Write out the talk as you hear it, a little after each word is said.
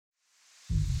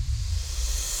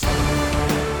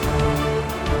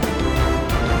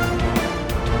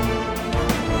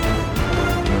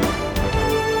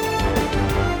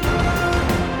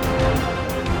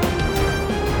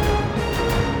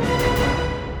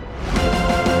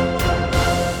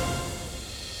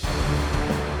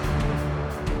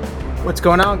What's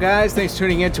going on, guys? Thanks for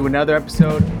tuning in to another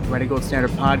episode of Ready Gold Standard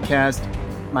Podcast.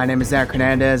 My name is Zach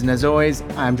Hernandez, and as always,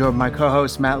 I'm joined by my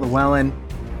co-host, Matt Llewellyn.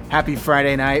 Happy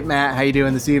Friday night, Matt. How you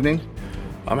doing this evening?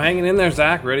 I'm hanging in there,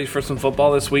 Zach. Ready for some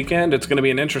football this weekend. It's going to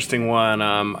be an interesting one.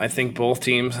 I think both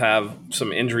teams have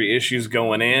some injury issues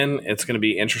going in. It's going to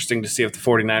be interesting to see if the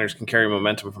 49ers can carry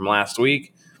momentum from last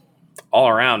week. All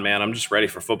around, man, I'm just ready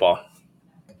for football.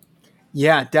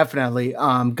 Yeah, definitely.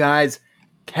 Guys,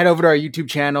 head over to our YouTube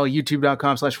channel,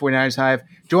 youtube.com/49ershive.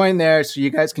 Join there so you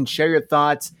guys can share your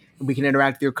thoughts and we can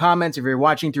interact with your comments. If you're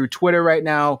watching through Twitter right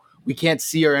now, we can't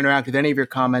see or interact with any of your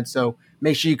comments, so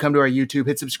make sure you come to our YouTube,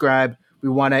 hit subscribe. We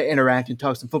want to interact and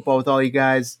talk some football with all you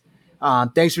guys.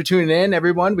 Thanks for tuning in,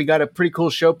 everyone. We got a pretty cool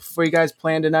show for you guys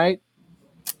planned tonight.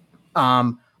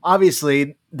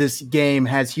 Obviously, this game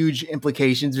has huge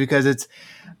implications because it's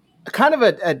kind of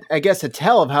a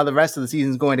tell of how the rest of the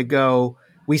season is going to go.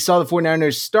 We saw the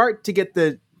 49ers start to get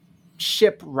the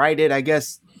ship righted,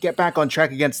 get back on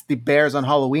track against the Bears on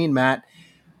Halloween, Matt.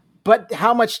 But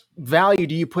how much value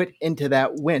do you put into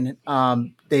that win?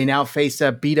 They now face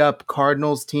a beat-up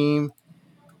Cardinals team,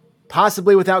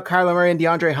 possibly without Kyler Murray and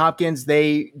DeAndre Hopkins.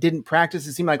 They didn't practice,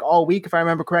 it seemed like, all week, if I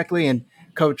remember correctly, and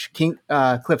Coach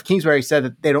Cliff Kingsbury said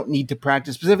that they don't need to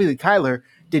practice. Specifically, Kyler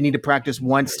didn't need to practice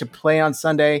once to play on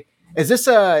Sunday. Is this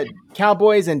a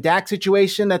Cowboys and Dak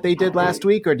situation that they did last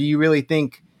week, or do you really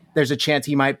think there's a chance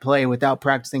he might play without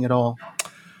practicing at all?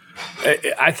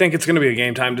 I think it's going to be a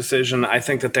game time decision. I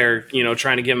think that they're,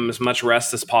 trying to give him as much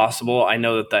rest as possible. I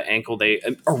know that the ankle, they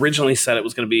originally said it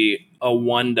was going to be a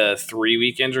 1 to 3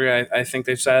 week injury. I think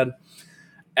they said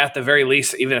at the very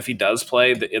least, even if he does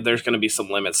play, there's going to be some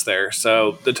limits there.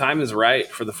 So the time is right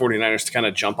for the 49ers to kind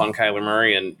of jump on Kyler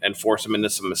Murray and force him into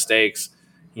some mistakes.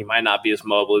 He might not be as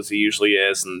mobile as he usually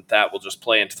is, and that will just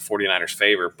play into the 49ers'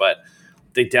 favor. But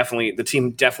the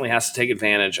team definitely has to take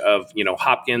advantage of,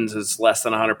 Hopkins is less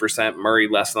than 100%, Murray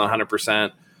less than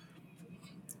 100%.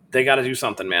 They got to do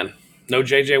something, man. No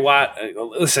J.J. Watt.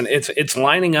 Listen, it's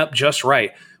lining up just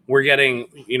right. We're getting,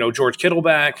 George Kittle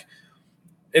back.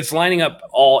 It's lining up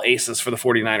all aces for the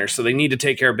 49ers, so they need to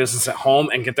take care of business at home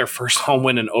and get their first home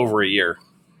win in over a year.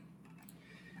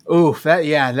 Oof, that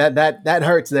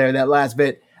hurts there, that last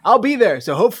bit. I'll be there,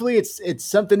 so hopefully it's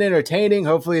something entertaining.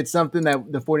 Hopefully it's something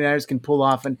that the 49ers can pull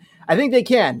off, and I think they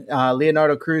can.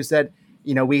 Leonardo Cruz said,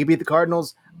 we can beat the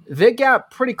Cardinals. They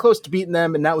got pretty close to beating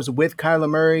them, and that was with Kyler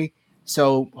Murray.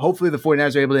 So hopefully the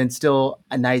 49ers are able to instill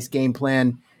a nice game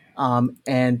plan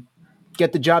and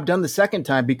get the job done the second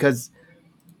time, because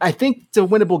I think it's a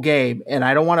winnable game, and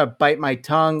I don't want to bite my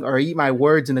tongue or eat my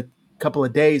words in a couple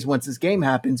of days once this game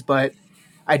happens, but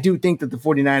I do think that the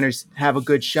 49ers have a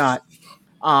good shot.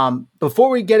 Before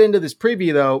we get into this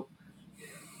preview, though,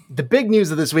 the big news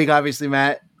of this week, obviously,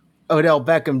 Matt, Odell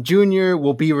Beckham Jr.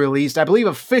 will be released, I believe,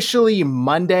 officially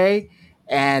Monday,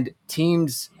 and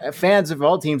fans of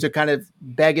all teams are kind of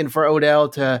begging for Odell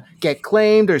to get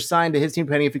claimed or signed to his team,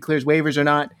 depending if he clears waivers or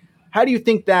not. How do you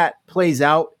think that plays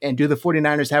out, and do the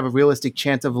 49ers have a realistic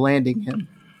chance of landing him?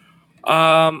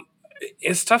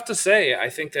 It's tough to say. I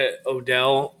think that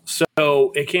Odell –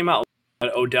 so it came out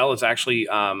that Odell is actually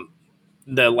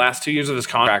the last 2 years of his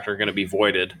contract are going to be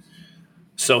voided.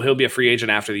 So he'll be a free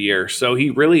agent after the year. So he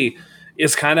really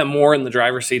is kind of more in the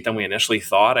driver's seat than we initially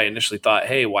thought. I initially thought,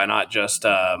 hey, why not just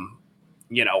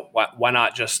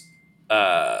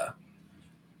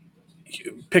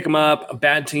pick him up, a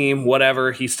bad team,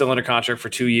 whatever. He's still under contract for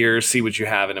 2 years. See what you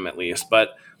have in him at least. But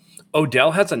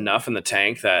Odell has enough in the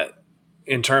tank that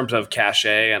in terms of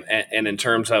cachet and in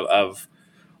terms of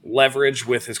leverage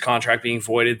with his contract being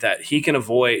voided, that he can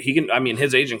avoid.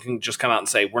 His agent can just come out and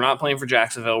say, we're not playing for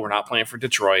Jacksonville. We're not playing for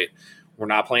Detroit. We're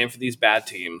not playing for these bad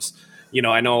teams.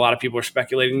 I know a lot of people are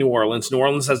speculating New Orleans. New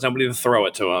Orleans has nobody to throw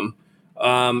it to him.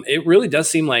 It really does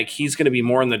seem like he's going to be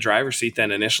more in the driver's seat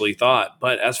than initially thought.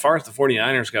 But as far as the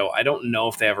 49ers go, I don't know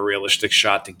if they have a realistic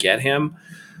shot to get him.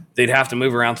 They'd have to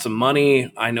move around some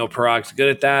money. I know Parag's good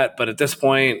at that, but at this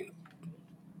point,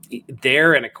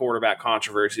 they're in a quarterback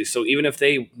controversy. So even if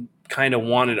they kind of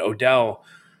wanted Odell,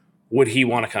 would he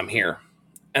want to come here?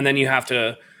 And then you have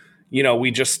to,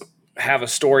 we just have a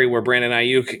story where Brandon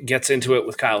Ayuk gets into it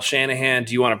with Kyle Shanahan.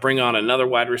 Do you want to bring on another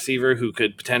wide receiver who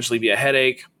could potentially be a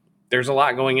headache? There's a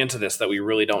lot going into this that we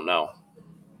really don't know.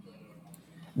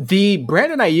 The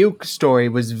Brandon Ayuk story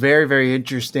was very, very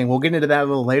interesting. We'll get into that a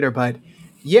little later, but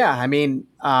yeah,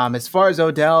 as far as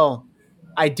Odell,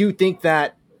 I do think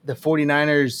that the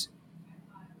 49ers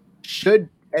should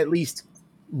at least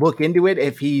look into it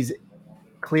if he's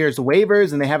clears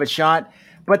waivers and they have a shot.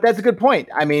 But that's a good point.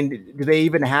 Do they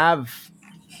even have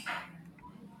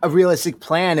a realistic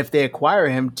plan if they acquire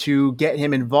him to get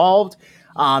him involved.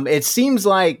 It seems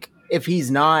like if he's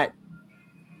not,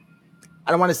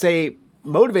 I don't want to say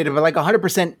motivated, but like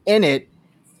 100% in it,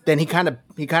 then he kind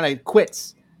of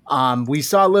quits. We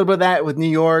saw a little bit of that with New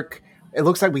York. It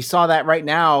looks like we saw that right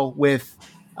now with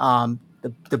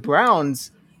the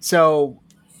Browns. So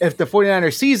if the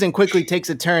 49ers season quickly takes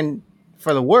a turn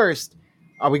for the worst,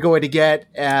 are we going to get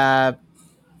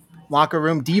locker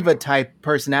room diva type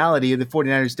personality? The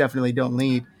 49ers definitely don't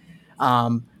need.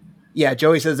 Yeah,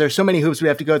 Joey says there's so many hoops we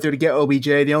have to go through to get OBJ.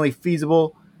 The only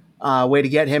feasible way to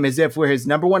get him is if we're his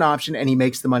number one option and he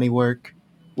makes the money work,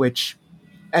 which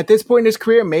at this point in his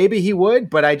career, maybe he would,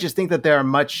 but I just think that there are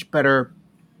much better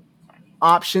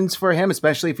options for him,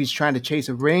 especially if he's trying to chase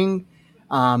a ring.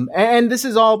 And this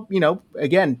is all,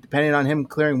 again, depending on him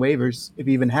clearing waivers, if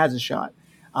he even has a shot.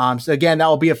 So again, that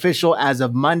will be official as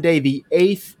of Monday, the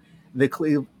 8th. The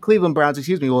Cleveland Browns,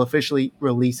 will officially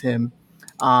release him.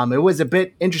 It was a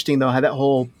bit interesting, though, how that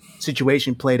whole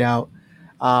situation played out.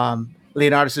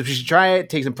 Leonardo says we should try it,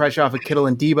 take some pressure off of Kittle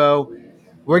and Debo.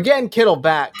 We're getting Kittle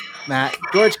back, Matt.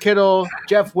 George Kittle,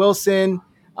 Jeff Wilson,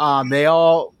 they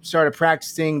all started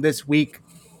practicing this week.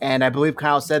 And I believe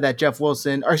Kyle said that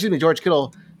George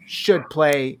Kittle should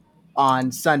play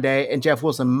on Sunday, and Jeff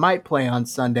Wilson might play on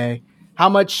Sunday. How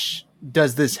much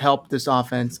does this help this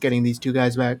offense, getting these two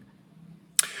guys back?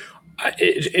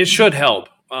 It should help.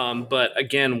 But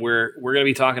again, we're going to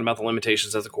be talking about the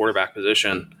limitations at the quarterback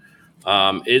position.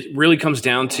 It really comes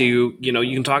down to,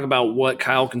 you can talk about what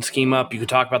Kyle can scheme up. You can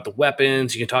talk about the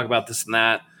weapons. You can talk about this and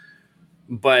that.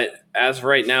 But as of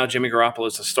right now, Jimmy Garoppolo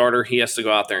is a starter. He has to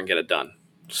go out there and get it done.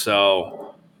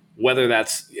 So whether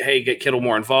that's, hey, get Kittle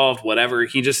more involved, whatever,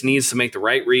 he just needs to make the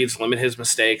right reads, limit his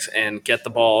mistakes, and get the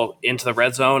ball into the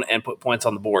red zone and put points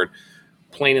on the board.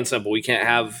 Plain and simple. We can't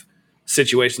have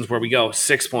situations where we go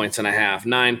 6 points and a half,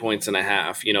 9 points and a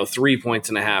half, 3 points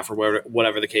and a half, or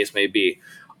whatever the case may be.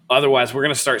 Otherwise, we're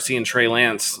going to start seeing Trey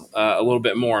Lance a little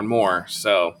bit more and more.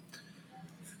 So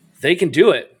they can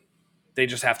do it. They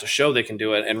just have to show they can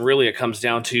do it. And really, it comes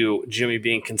down to Jimmy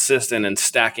being consistent and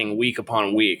stacking week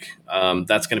upon week.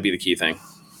 That's going to be the key thing.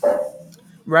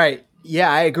 Right.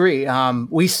 Yeah, I agree.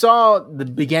 We saw the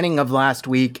beginning of last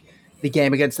week, the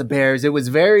game against the Bears. It was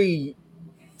very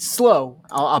slow.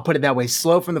 I'll put it that way.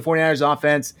 Slow from the 49ers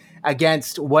offense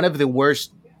against one of the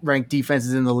worst ranked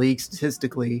defenses in the league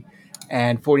statistically.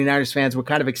 And 49ers fans were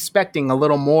kind of expecting a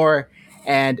little more.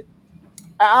 And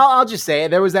I'll just say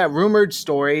there was that rumored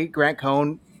story. Grant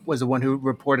Cohn was the one who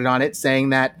reported on it, saying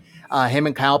that him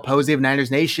and Kyle Posey of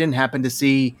Niners Nation happened to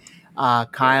see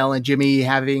Kyle and Jimmy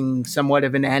having somewhat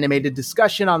of an animated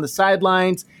discussion on the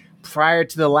sidelines prior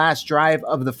to the last drive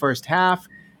of the first half.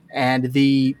 And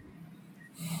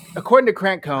according to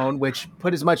Grant Cohn, which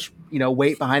put as much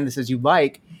weight behind this as you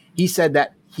like, he said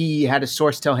that he had a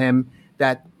source tell him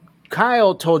that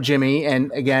Kyle told Jimmy,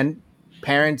 and again,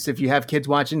 parents, if you have kids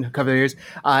watching, cover their ears,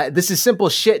 this is simple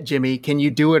shit, Jimmy. Can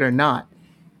you do it or not?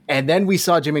 And then we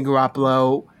saw Jimmy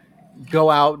Garoppolo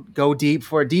go deep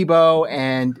for Debo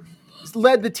and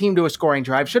led the team to a scoring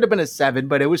drive. Should have been a 7,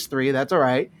 but it was 3. That's all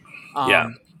right.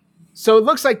 Yeah. So it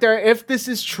looks like if this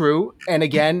is true, and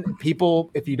again,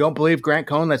 people, if you don't believe Grant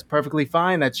Cohn, that's perfectly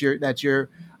fine. That's your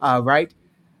right.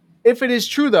 If it is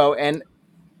true, though, and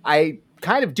I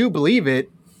kind of do believe it,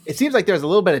 it seems like there's a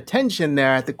little bit of tension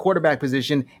there at the quarterback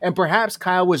position, and perhaps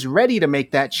Kyle was ready to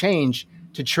make that change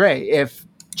to Trey if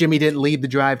Jimmy didn't lead the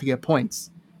drive to get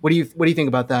points. What do you think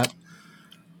about that?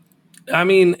 I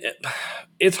mean,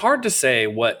 it's hard to say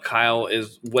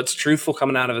what's truthful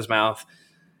coming out of his mouth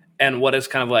and what is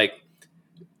kind of like,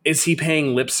 is he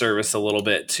paying lip service a little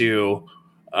bit to,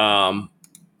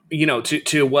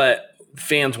 to what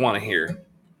fans want to hear?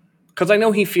 Because I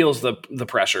know he feels the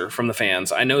pressure from the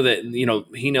fans. I know that,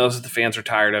 he knows that the fans are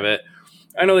tired of it.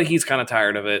 I know that he's kind of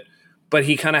tired of it, but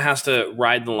he kind of has to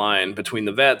ride the line between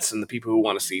the vets and the people who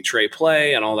want to see Trey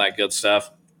play and all that good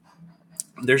stuff.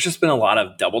 There's just been a lot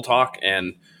of double talk,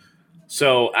 and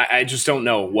so I just don't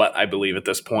know what I believe at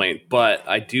this point. But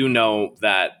I do know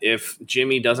that if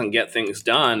Jimmy doesn't get things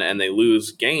done and they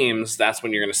lose games, that's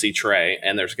when you're going to see Trey,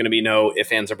 and there's going to be no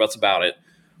ifs, ands, or buts about it.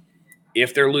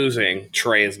 If they're losing,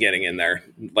 Trey is getting in there,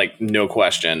 like, no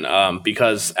question.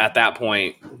 Because at that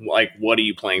point, like, what are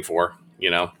you playing for,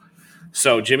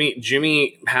 So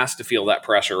Jimmy has to feel that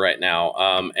pressure right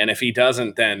now. And if he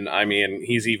doesn't, then, I mean,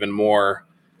 he's even more,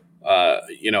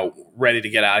 ready to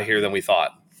get out of here than we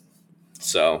thought.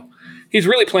 So he's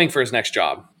really playing for his next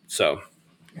job. So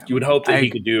you would hope that he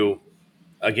could do,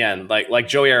 again, like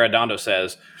Joey Arredondo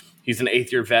says, he's an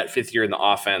 8th-year vet, 5th year in the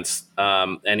offense,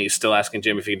 and he's still asking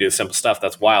Jimmy if he can do the simple stuff.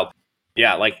 That's wild.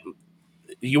 Yeah, like,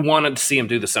 you wanted to see him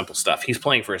do the simple stuff. He's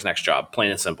playing for his next job,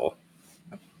 plain and simple.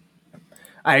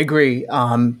 I agree.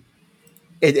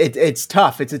 It's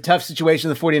tough. It's a tough situation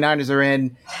the 49ers are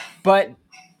in, but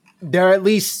they're at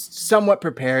least somewhat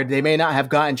prepared. They may not have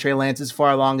gotten Trey Lance as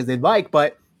far along as they'd like,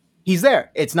 but he's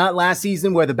there. It's not last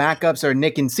season where the backups are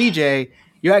Nick and CJ.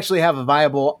 You actually have a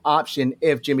viable option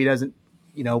if Jimmy doesn't,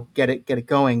 get it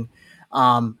going.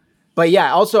 But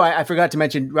yeah, also I forgot to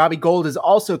mention Robbie Gould is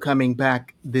also coming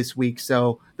back this week.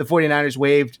 So the 49ers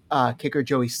waived kicker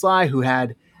Joey Sly, who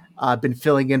had been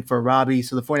filling in for Robbie.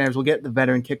 So the 49ers will get the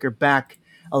veteran kicker back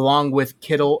along with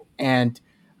Kittle and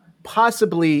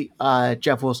possibly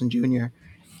Jeff Wilson Jr.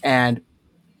 And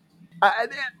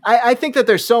I think that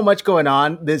there's so much going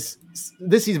on this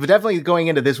season, but definitely going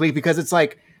into this week, because it's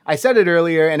like I said it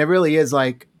earlier, and it really is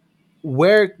like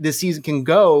where this season can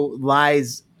go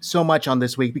lies so much on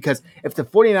this week. Because if the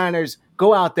 49ers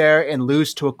go out there and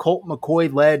lose to a Colt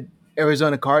McCoy-led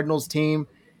Arizona Cardinals team,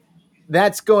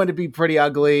 that's going to be pretty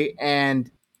ugly,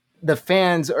 and the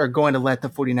fans are going to let the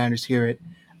 49ers hear it.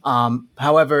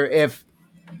 However, if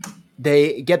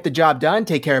they get the job done,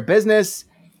 take care of business,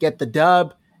 get the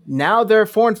dub, now they're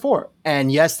 4-4.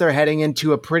 And yes, they're heading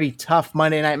into a pretty tough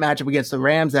Monday night matchup against the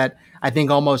Rams that I think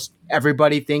almost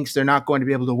everybody thinks they're not going to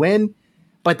be able to win.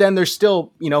 But then they're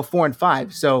still,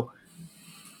 4-5. So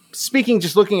speaking,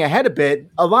 just looking ahead a bit,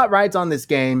 a lot rides on this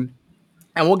game.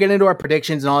 And we'll get into our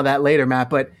predictions and all that later, Matt.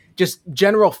 But just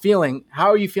general feeling, how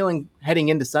are you feeling heading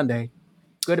into Sunday?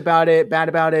 Good about it, bad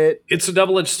about it? It's a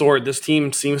double-edged sword. This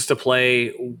team seems to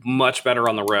play much better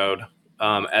on the road,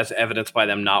 as evidenced by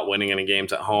them not winning any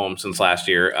games at home since last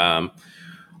year.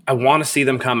 I want to see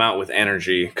them come out with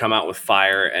energy, come out with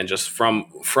fire, and just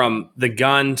from the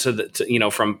gun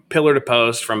to from pillar to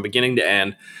post, from beginning to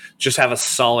end, just have a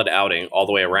solid outing all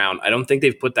the way around. I don't think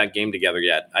they've put that game together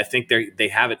yet. I think they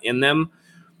have it in them.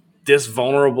 This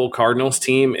vulnerable Cardinals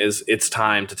team it's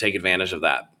time to take advantage of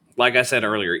that. Like I said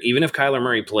earlier, even if Kyler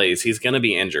Murray plays, he's going to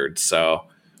be injured. So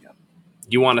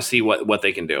you want to see what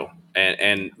they can do.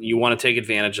 And you want to take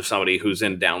advantage of somebody who's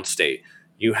in downstate.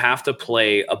 You have to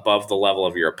play above the level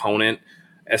of your opponent,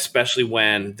 especially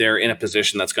when they're in a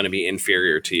position that's going to be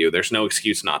inferior to you. There's no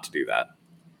excuse not to do that.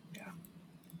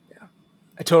 Yeah.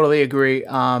 I totally agree.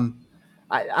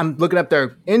 I'm looking up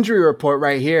their injury report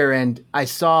right here, and I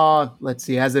saw, let's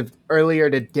see, as of earlier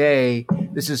today,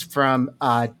 this is from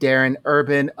Darren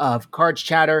Urban of Cards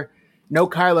Chatter. No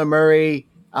Kyler Murray,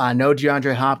 no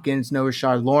DeAndre Hopkins, no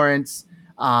Rashard Lawrence.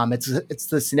 It's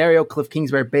the scenario Cliff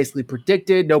Kingsbury basically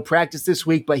predicted. No practice this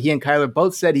week, but he and Kyler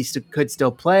both said he could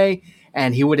still play,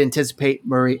 and he would anticipate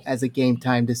Murray as a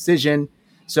game-time decision.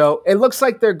 So it looks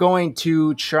like they're going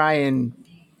to try and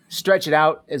stretch it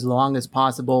out as long as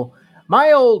possible.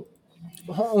 My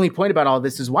only point about all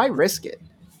this is why risk it?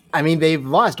 I mean, they've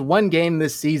lost one game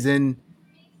this season,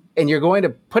 and you're going to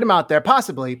put him out there,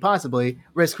 possibly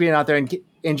risk being out there and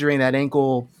injuring that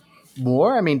ankle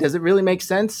more. I mean, does it really make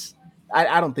sense?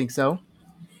 I don't think so.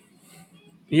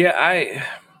 Yeah,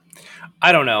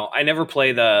 I don't know. I never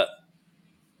play they're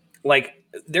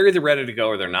either ready to go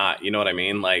or they're not. You know what I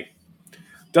mean? Like,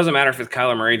 doesn't matter if it's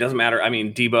Kyler Murray. Doesn't matter. I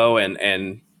mean, Debo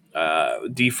and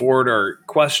D Ford are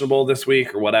questionable this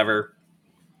week or whatever.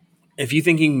 If you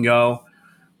think you can go,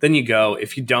 then you go.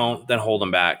 If you don't, then hold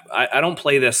them back. I don't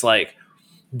play this like,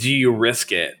 do you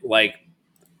risk it? Like,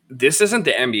 this isn't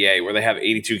the NBA where they have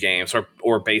 82 games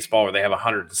or baseball where they have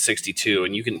 162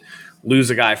 and you can lose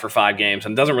a guy for 5 games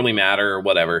and it doesn't really matter or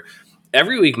whatever.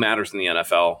 Every week matters in the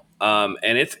NFL.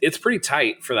 And it's pretty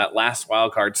tight for that last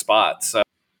wild card spot. So,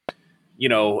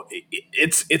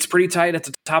 it's pretty tight at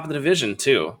the top of the division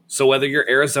too. So whether you're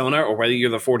Arizona or whether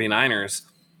you're the 49ers,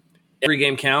 every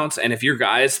game counts. And if your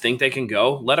guys think they can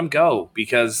go, let them go.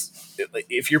 Because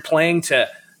if you're playing to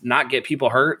not get people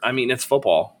hurt, I mean, it's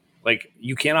football. Like,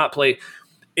 you cannot play.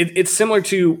 It's similar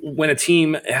to when a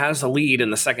team has a lead in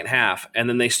the second half and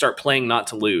then they start playing not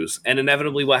to lose. And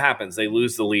inevitably what happens? They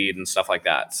lose the lead and stuff like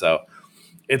that. So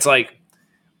it's like,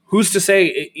 who's to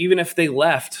say, even if they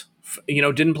left,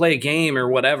 didn't play a game or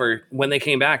whatever, when they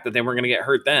came back, that they weren't going to get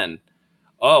hurt then?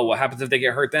 Oh, what happens if they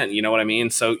get hurt then? You know what I mean?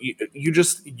 So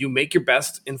you make your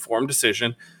best informed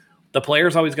decision. The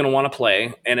player's always going to want to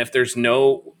play. And if there's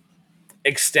no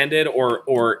extended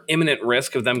or imminent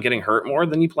risk of them getting hurt more,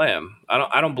 then you play them.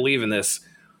 I don't believe in this.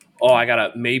 Oh, I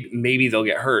gotta maybe they'll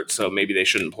get hurt, so maybe they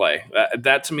shouldn't play.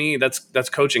 That to me, that's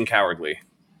coaching cowardly.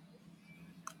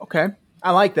 Okay,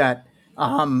 I like that.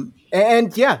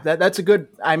 And yeah, that's a good.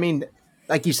 I mean,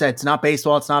 like you said, it's not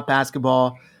baseball, it's not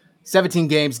basketball. 17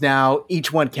 games now,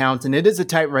 each one counts, and it is a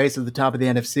tight race at the top of the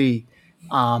NFC.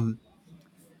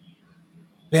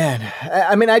 Man,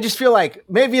 I mean, I just feel like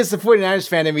maybe it's the 49ers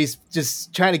fan and he's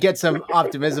just trying to get some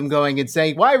optimism going and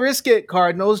saying, why risk it,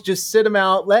 Cardinals? Just sit him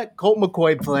out. Let Colt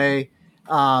McCoy play.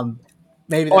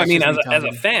 Maybe Oh, I that's mean, just me as a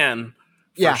talking. fan,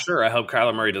 for Yeah, sure, I hope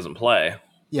Kyler Murray doesn't play.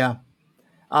 yeah.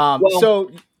 Well,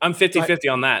 So I'm 50-50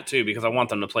 on that, too, because I want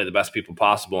them to play the best people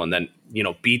possible and then,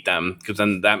 beat them, because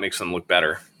then that makes them look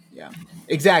better. yeah,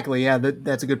 exactly. Yeah,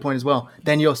 that's a good point as well.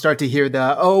 Then you'll start to hear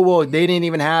well, they didn't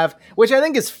even have, which I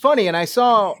think is funny. And I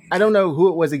don't know who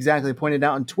it was exactly pointed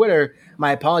out on Twitter.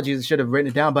 My apologies, I should have written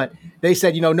it down. But they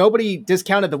said, nobody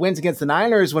discounted the wins against the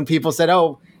Niners when people said,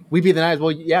 oh, we beat the Niners.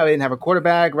 Well, yeah, we didn't have a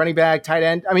quarterback, running back, tight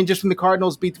end. I mean, just when the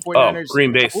Cardinals beat the 49ers Green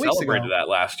a Bay couple weeks celebrated ago. that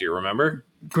last year, remember?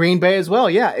 Green Bay as well.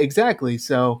 Yeah, exactly.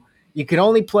 So you can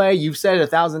only play, you've said it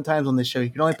 1,000 times on this show, you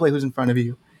can only play who's in front of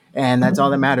you. And that's all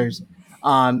that matters.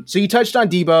 So you touched on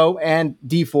Debo and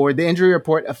D Ford. The injury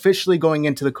report officially going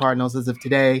into the Cardinals as of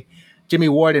today. Jimmy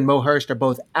Ward and Mo Hurst are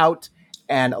both out,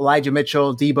 and Elijah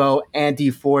Mitchell, Debo, and D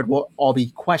Ford will all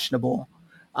be questionable.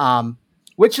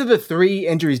 Which of the three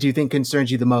injuries do you think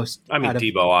concerns you the most? I mean,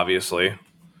 Debo, obviously.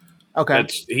 Okay.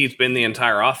 He's been the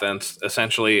entire offense,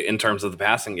 essentially, in terms of the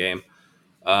passing game.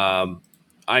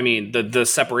 I mean, the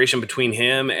separation between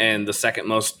him and the second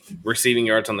most receiving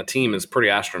yards on the team is pretty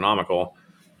astronomical.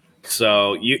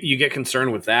 So you get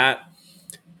concerned with that.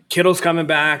 Kittle's coming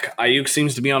back. Ayuk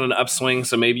seems to be on an upswing,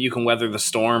 so maybe you can weather the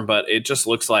storm, but it just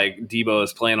looks like Debo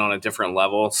is playing on a different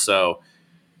level. So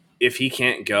if he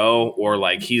can't go or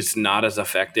like he's not as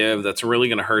effective, that's really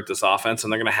going to hurt this offense,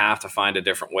 and they're going to have to find a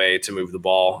different way to move the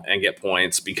ball and get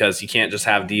points because you can't just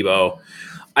have Debo.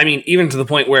 I mean, even to the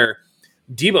point where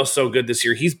Debo's so good this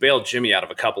year, he's bailed Jimmy out of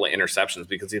a couple of interceptions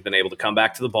because he's been able to come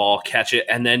back to the ball, catch it,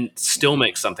 and then still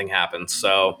make something happen.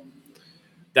 So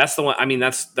that's the one. I mean,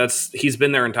 that's he's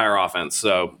been their entire offense.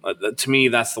 So to me,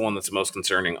 that's the one that's most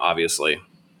concerning, obviously.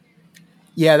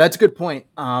 Yeah, that's a good point.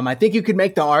 I think you could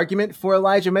make the argument for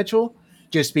Elijah Mitchell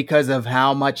just because of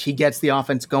how much he gets the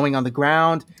offense going on the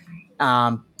ground.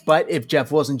 But if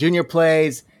Jeff Wilson Jr.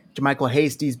 plays, JaMychal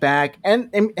Hasty's back, and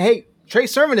hey, Trey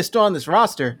Sermon is still on this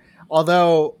roster.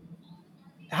 Although,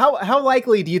 how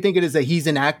likely do you think it is that he's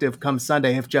inactive come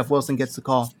Sunday if Jeff Wilson gets the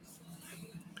call?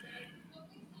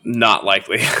 Not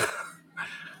likely.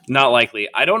 Not likely.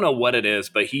 I don't know what it is,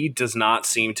 but he does not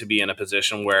seem to be in a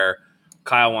position where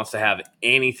Kyle wants to have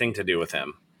anything to do with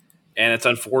him. And it's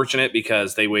unfortunate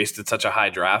because they wasted such a high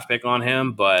draft pick on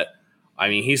him. But, I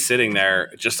mean, he's sitting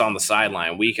there just on the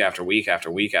sideline week after week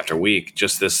after week after week,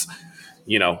 just this,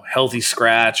 healthy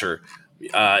scratch or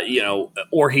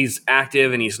he's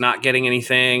active and he's not getting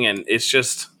anything. And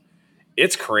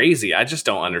it's crazy. I just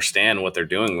don't understand what they're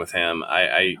doing with him.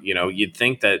 You'd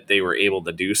think that they were able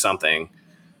to do something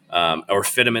or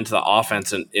fit him into the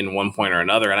offense in one point or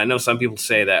another. And I know some people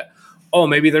say that,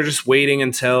 maybe they're just waiting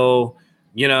until,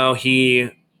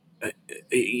 Trey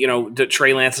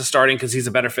Lance is starting because he's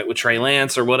a better fit with Trey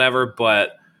Lance or whatever.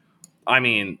 But I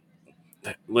mean,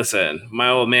 listen, my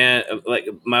old man, like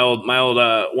my old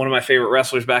one of my favorite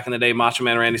wrestlers back in the day, Macho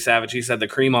Man Randy Savage, he said the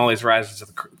cream always rises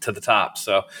to the top.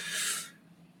 So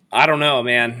I don't know,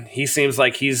 man. He seems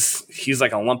like he's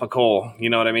like a lump of coal. You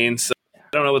know what I mean? So I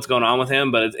don't know what's going on with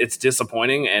him, but it's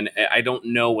disappointing, and I don't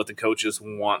know what the coaches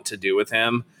want to do with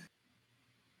him.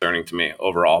 Concerning to me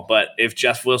overall, but if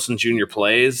Jeff Wilson Jr.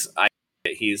 plays,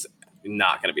 he's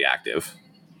not going to be active.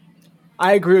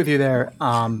 I agree with you there.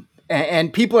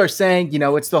 And people are saying,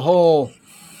 it's the whole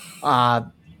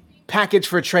package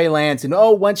for Trey Lance. And,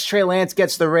 once Trey Lance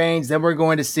gets the reins, then we're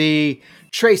going to see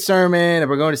Trey Sermon and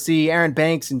we're going to see Aaron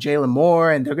Banks and Jalen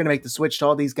Moore, and they're going to make the switch to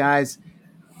all these guys.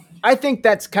 I think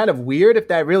that's kind of weird if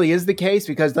that really is the case,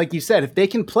 because like you said, if they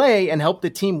can play and help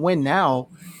the team win now,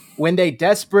 when they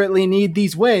desperately need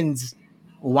these wins,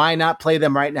 why not play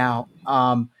them right now?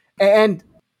 And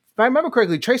if I remember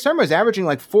correctly, Trey Sermon is averaging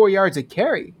like 4 yards a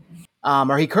carry.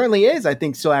 Or he currently is, I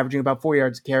think, still averaging about 4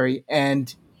 yards a carry.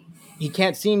 And he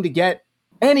can't seem to get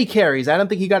any carries. I don't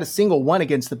think he got a single one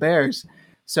against the Bears.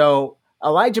 So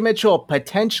Elijah Mitchell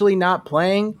potentially not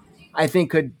playing, I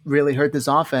think could really hurt this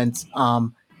offense.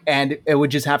 And it would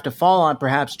just have to fall on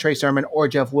perhaps Trey Sermon or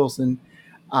Jeff Wilson.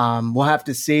 We'll have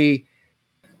to see.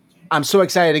 I'm so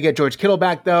excited to get George Kittle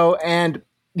back, though. And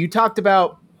you talked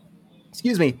about,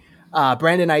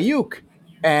 Brandon Ayuk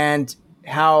and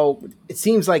how it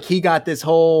seems like he got this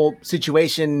whole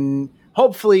situation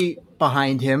hopefully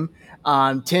behind him.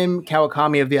 Tim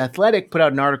Kawakami of The Athletic put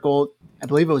out an article, I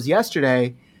believe it was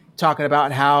yesterday, talking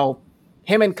about how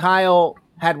him and Kyle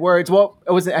had words. Well,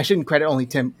 I shouldn't credit only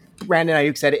Tim. Brandon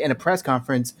Ayuk said it in a press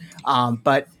conference.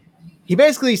 But he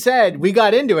basically said, we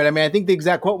got into it. I mean, I think the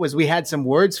exact quote was, we had some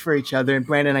words for each other, and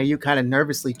Brandon Ayuk kind of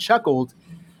nervously chuckled.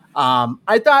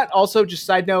 I thought also, just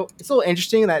side note, it's a little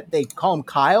interesting that they call him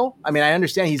Kyle. I mean, I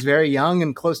understand he's very young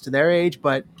and close to their age,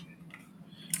 but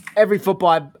every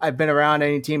football I've been around,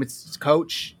 any team, it's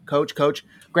coach, coach, coach.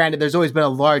 Granted, there's always been a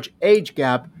large age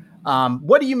gap.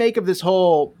 What do you make of this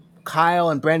whole Kyle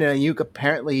and Brandon Ayuk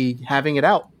apparently having it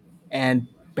out and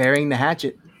burying the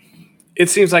hatchet? It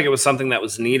seems like it was something that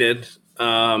was needed.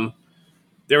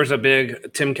 There was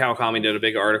Tim Kawakami did a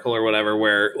big article or whatever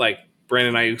where like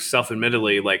Brandon Ayuk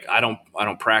self-admittedly, like I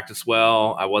don't practice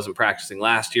well. I wasn't practicing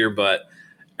last year, but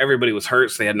everybody was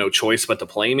hurt, so they had no choice but to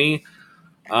play me.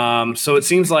 So it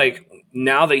seems like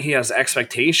now that he has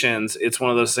expectations, it's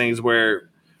one of those things where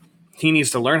he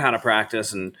needs to learn how to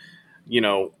practice. And,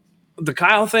 the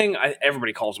Kyle thing,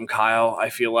 everybody calls him Kyle. I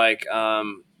feel like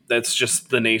that's just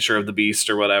the nature of the beast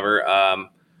or whatever.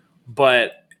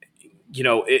 But,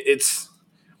 it's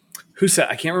who said,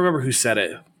 I can't remember who said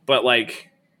it, but like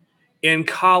in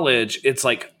college, it's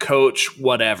like coach,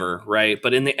 whatever, right?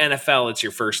 But in the NFL, it's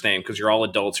your first name because you're all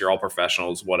adults, you're all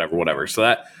professionals, whatever. So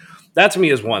that to me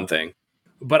is one thing.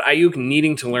 But Ayuk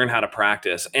needing to learn how to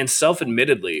practice and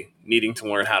self-admittedly needing to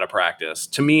learn how to practice.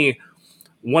 To me,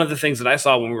 one of the things that I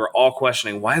saw when we were all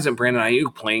questioning, why isn't Brandon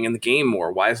Ayuk playing in the game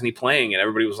more? Why isn't he playing? And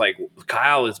everybody was like,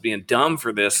 Kyle is being dumb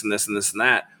for this and this and this and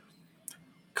that.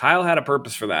 Kyle had a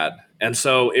purpose for that. And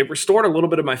so it restored a little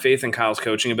bit of my faith in Kyle's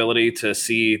coaching ability to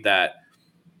see that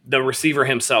the receiver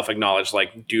himself acknowledged,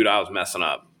 like, dude, I was messing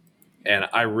up. And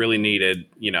I really needed,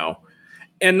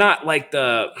 and not like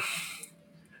the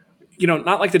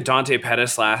Dante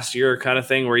Pettis last year kind of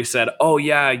thing where he said, oh,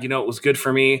 yeah, it was good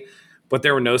for me, but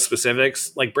there were no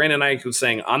specifics. Like Brandon Ayuk was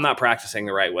saying, I'm not practicing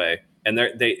the right way. And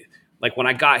they like when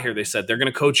I got here, they said they're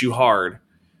going to coach you hard,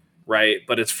 right?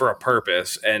 But it's for a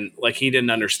purpose. And like he didn't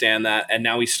understand that. And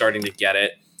now he's starting to get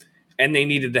it. And they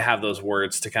needed to have those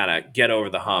words to kind of get over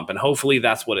the hump. And hopefully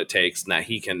that's what it takes and that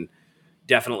he can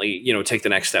definitely, take the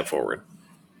next step forward.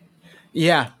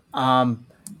 Yeah.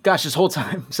 Gosh, this whole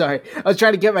time, sorry, I was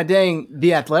trying to get my dang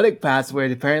The Athletic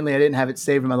password. Apparently I didn't have it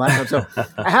saved in my laptop. So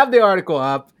I have the article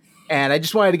up and I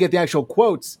just wanted to get the actual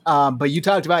quotes. But you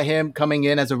talked about him coming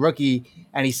in as a rookie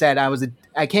and he said,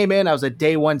 I came in, I was a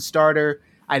day one starter.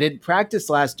 I didn't practice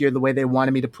last year the way they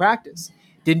wanted me to practice.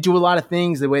 Didn't do a lot of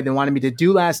things the way they wanted me to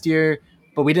do last year,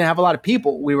 but we didn't have a lot of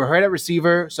people. We were hurt at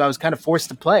receiver, so I was kind of forced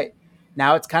to play.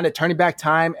 Now it's kind of turning back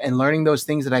time and learning those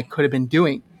things that I could have been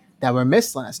doing that were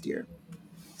missed last year.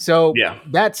 So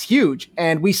That's huge.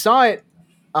 And we saw it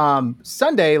last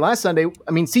Sunday.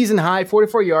 I mean, season high,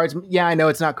 44 yards. Yeah, I know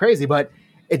it's not crazy, but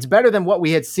it's better than what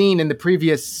we had seen in the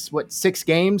previous, 6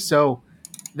 games. So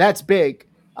that's big.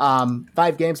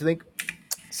 5 games, I think.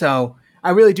 So I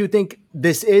really do think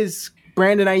this is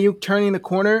Brandon Ayuk turning the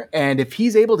corner. And if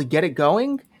he's able to get it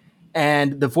going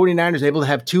and the 49ers are able to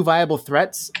have 2 viable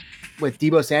threats with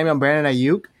Deebo Samuel and Brandon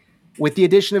Ayuk, with the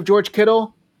addition of George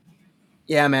Kittle,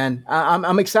 yeah, man,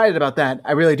 I'm excited about that.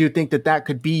 I really do think that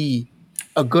could be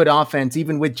a good offense,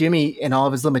 even with Jimmy and all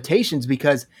of his limitations,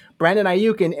 because Brandon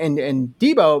Ayuk and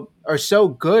Deebo are so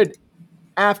good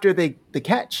after the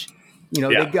catch.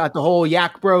 They got the whole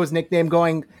Yak Bros nickname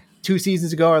going 2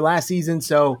 seasons ago or last season.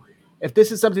 So if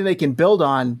this is something they can build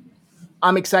on,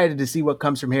 I'm excited to see what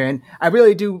comes from here. And I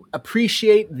really do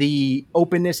appreciate the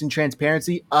openness and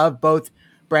transparency of both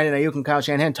Brandon Ayuk and Kyle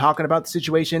Shanahan talking about the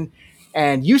situation.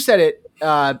 And you said it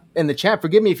in the chat.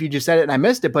 Forgive me if you just said it and I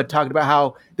missed it, but talking about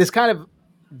how this kind of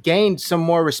gained some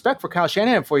more respect for Kyle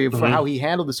Shanahan for how he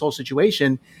handled this whole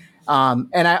situation.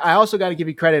 And I also got to give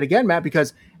you credit again, Matt,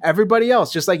 because everybody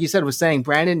else, just like you said, was saying,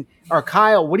 Brandon or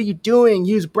Kyle, what are you doing?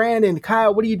 Use Brandon.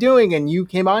 Kyle, what are you doing? And you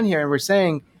came on here and were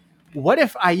saying, what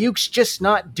if Ayuk's just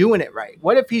not doing it right?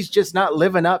 What if he's just not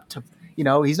living up to,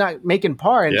 he's not making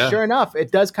par? And sure enough,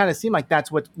 it does kind of seem like that's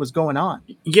what was going on.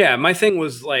 Yeah, my thing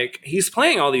was like, he's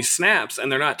playing all these snaps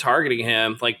and they're not targeting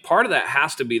him. Like part of that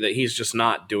has to be that he's just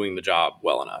not doing the job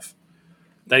well enough.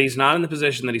 That he's not in the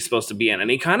position that he's supposed to be in. And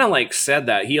he kind of like said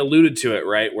that. He alluded to it,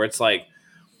 right? Where it's like,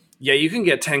 yeah, you can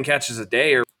get 10 catches a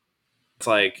day, or it's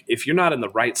like, if you're not in the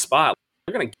right spot,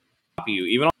 they're going to stop you.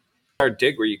 Even on our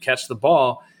dig where you catch the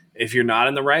ball, if you're not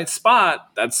in the right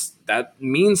spot, that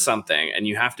means something, and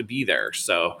you have to be there.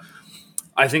 So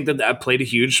I think that played a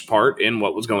huge part in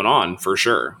what was going on, for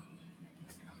sure.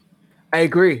 I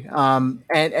agree. And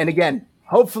again,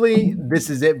 hopefully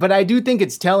this is it. But I do think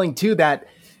it's telling, too, that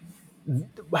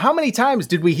how many times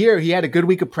did we hear he had a good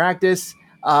week of practice?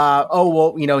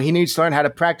 He needs to learn how to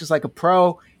practice like a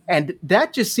pro. And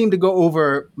that just seemed to go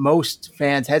over most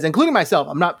fans' heads, including myself.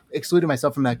 I'm not excluding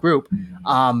myself from that group.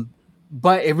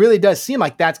 But it really does seem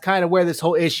like that's kind of where this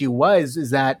whole issue was, is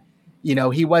that,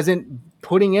 he wasn't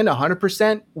putting in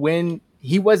 100% when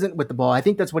he wasn't with the ball. I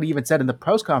think that's what he even said in the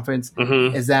press conference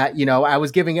Mm-hmm. is that, I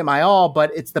was giving it my all,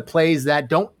 but it's the plays that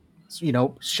don't,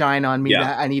 shine on me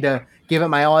that I need to give it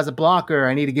my all as a blocker.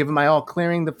 I need to give it my all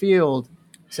clearing the field.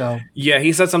 So yeah,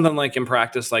 he said something like in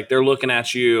practice, like they're looking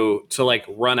at you to like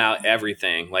run out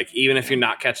everything. Like even if you're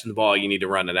not catching the ball, you need to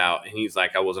run it out. And he's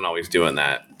like, I wasn't always doing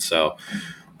that. So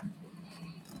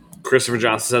Christopher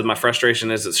Johnson says, my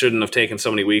frustration is it shouldn't have taken so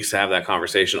many weeks to have that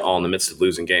conversation all in the midst of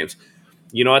losing games.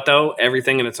 You know what though?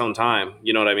 Everything in its own time.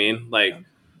 You know what I mean? Like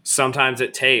sometimes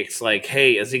it takes like,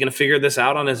 hey, is he going to figure this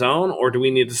out on his own, or do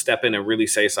we need to step in and really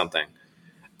say something?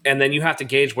 And then you have to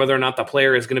gauge whether or not the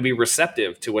player is going to be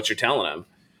receptive to what you're telling him.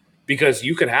 Because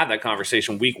you could have that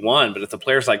conversation week one, but if the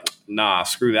player's like, nah,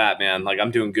 screw that, man. Like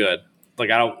I'm doing good.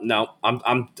 Like I don't know.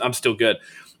 I'm still good.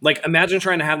 Like imagine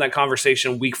trying to have that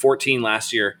conversation week 14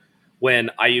 last year when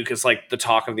Ayuk is like the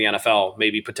talk of the NFL,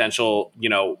 maybe potential,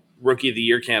 rookie of the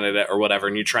year candidate or whatever,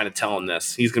 and you're trying to tell him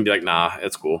this. He's gonna be like, nah,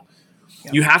 it's cool.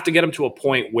 Yeah. You have to get him to a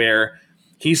point where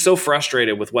he's so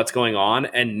frustrated with what's going on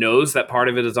and knows that part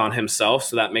of it is on himself,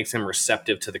 so that makes him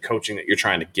receptive to the coaching that you're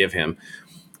trying to give him.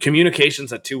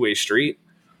 Communication's a two-way street.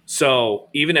 So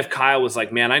even if Kyle was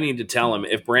like, man, I need to tell him,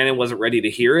 if Brandon wasn't ready to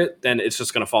hear it, then it's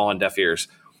just going to fall on deaf ears.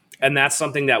 And that's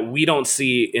something that we don't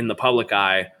see in the public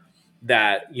eye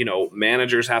that,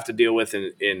 managers have to deal with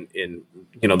in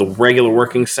the regular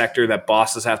working sector that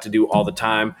bosses have to do all the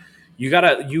time. You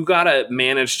gotta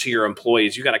manage to your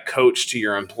employees. You gotta coach to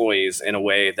your employees in a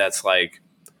way that's like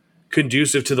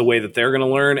conducive to the way that they're going to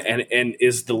learn and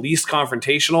is the least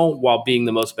confrontational while being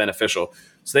the most beneficial.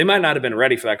 So they might not have been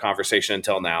ready for that conversation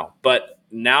until now, but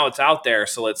now it's out there.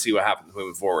 So let's see what happens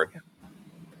moving forward.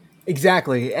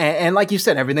 Exactly. And like you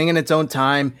said, everything in its own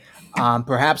time.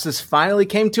 Perhaps this finally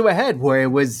came to a head where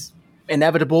it was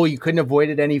inevitable. You couldn't avoid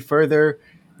it any further.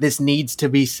 This needs to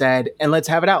be said, and let's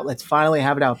have it out. Let's finally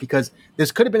have it out, because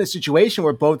this could have been a situation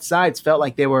where both sides felt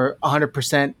like they were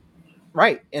 100%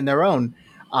 right in their own.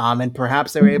 And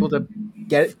perhaps they were able to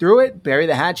get through it, bury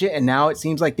the hatchet, and now it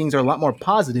seems like things are a lot more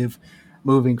positive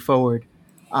moving forward.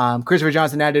 Christopher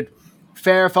Johnson added,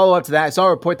 fair follow-up to that. I saw a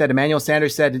report that Emmanuel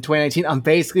Sanders said in 2019, I'm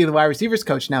basically the wide receivers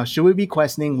coach now. Should we be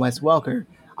questioning Wes Welker?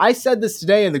 I said this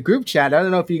today in the group chat. I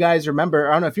don't know if you guys remember.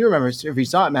 I don't know if you remember, if you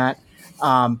saw it, Matt.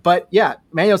 But yeah,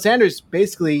 Emmanuel Sanders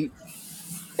basically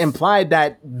implied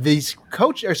that these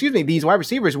wide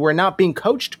receivers were not being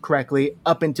coached correctly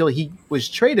up until he was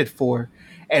traded for.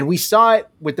 And we saw it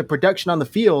with the production on the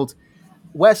field.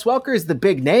 Wes Welker is the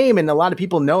big name, and a lot of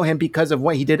people know him because of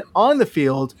what he did on the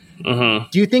field. Mm-hmm.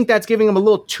 Do you think that's giving him a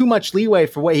little too much leeway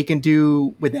for what he can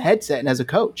do with the headset and as a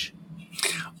coach?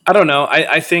 I don't know.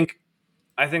 I think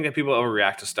that people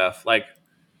overreact to stuff. Like,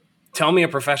 tell me a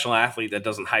professional athlete that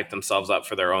doesn't hype themselves up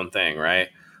for their own thing, right?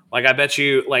 Like, I bet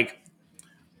you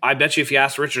if you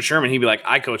asked Richard Sherman, he'd be like,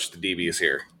 I coached the DBs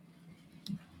here.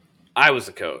 I was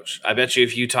the coach. I bet you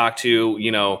if you talk to,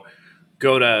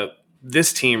 go to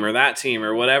this team or that team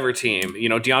or whatever team,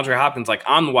 DeAndre Hopkins, like,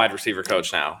 I'm the wide receiver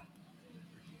coach now.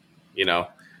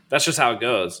 That's just how it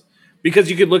goes.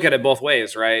 Because you could look at it both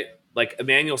ways, right? Like,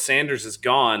 Emmanuel Sanders is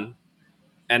gone,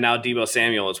 and now Deebo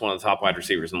Samuel is one of the top wide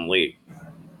receivers in the league.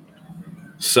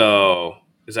 So,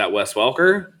 is that Wes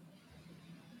Welker?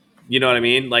 You know what I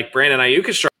mean? Like, Brandon Ayuk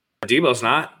is strong, Deebo's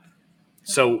not.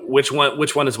 So, which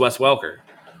one is Wes Welker?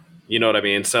 You know what I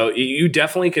mean? So you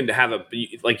definitely can have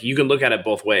you can look at it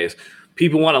both ways.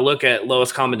 People want to look at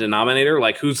lowest common denominator,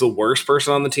 like who's the worst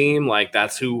person on the team. Like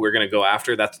that's who we're going to go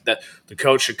after. That the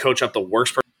coach should coach up the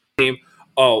worst person on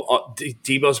the team.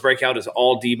 Deebo's breakout is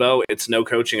all Deebo. It's no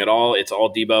coaching at all. It's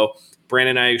all Deebo.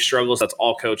 Brandon Ayuk struggles. That's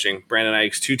all coaching. Brandon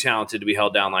Ayuk's too talented to be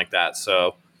held down like that.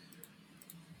 So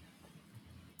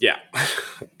yeah,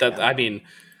 I mean,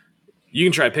 you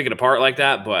can try to pick it apart like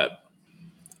that, but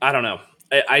I don't know.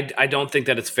 I don't think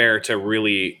that it's fair to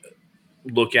really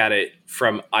look at it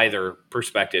from either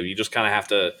perspective. You just kind of have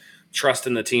to trust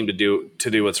in the team to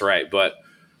do what's right. But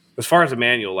as far as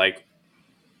Emmanuel, like,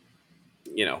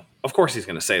 of course he's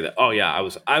going to say that. Oh yeah,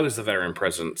 I was the veteran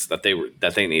presence that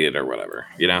they needed or whatever.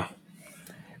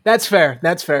 That's fair.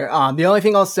 That's fair. The only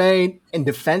thing I'll say in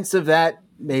defense of that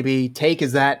maybe take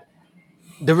is that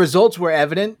the results were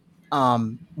evident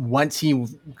once he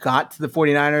got to the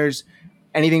 49ers.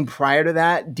 Anything prior to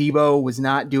that, Deebo was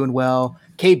not doing well.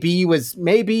 KB was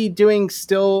maybe doing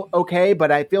still okay,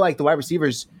 but I feel like the wide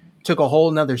receivers took a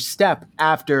whole nother step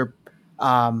after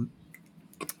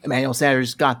Emmanuel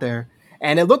Sanders got there.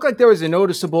 And it looked like there was a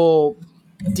noticeable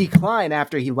decline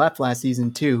after he left last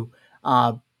season too.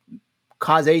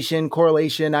 Causation,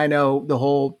 correlation, I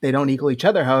know they don't equal each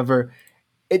other. However,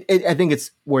 I think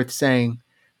it's worth saying.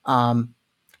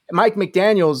 Mike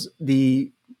McDaniels,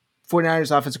 the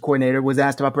 49ers offensive coordinator, was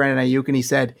asked about Brandon Ayuk, and he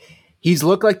said, he's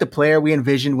looked like the player we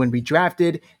envisioned when we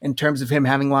drafted in terms of him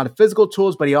having a lot of physical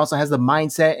tools, but he also has the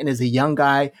mindset and is a young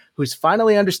guy who's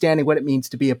finally understanding what it means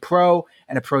to be a pro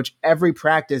and approach every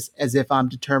practice as if I'm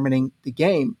determining the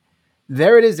game.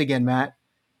 There it is again, Matt.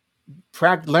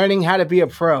 Learning how to be a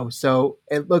pro. So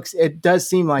it does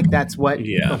seem like that's what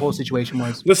the whole situation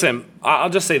was. Listen, I'll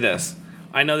just say this.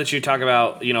 I know that you talk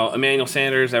about, Emmanuel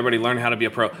Sanders, everybody learn how to be a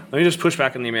pro. Let me just push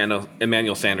back on the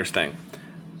Emmanuel Sanders thing.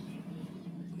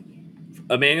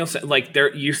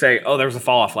 You say, oh, there was a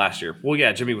fall off last year. Well,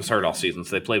 yeah, Jimmy was hurt all season,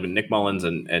 so they played with Nick Mullins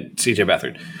and CJ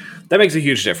Beathard. That makes a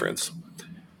huge difference.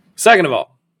 Second of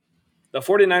all, the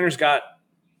 49ers got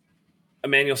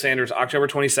Emmanuel Sanders October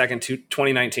 22nd,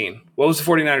 2019. What was the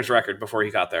 49ers record before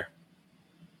he got there?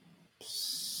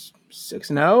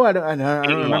 6-0? I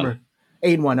don't remember.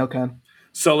 8-1, okay.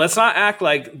 So let's not act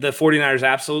like the 49ers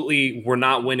absolutely were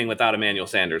not winning without Emmanuel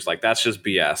Sanders. Like, that's just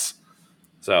BS.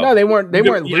 So no, they weren't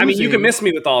losing. I mean, you can miss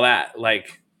me with all that.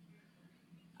 Like,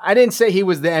 I didn't say he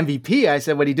was the MVP. I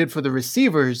said what he did for the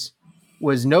receivers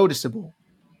was noticeable.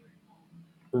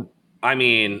 I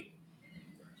mean,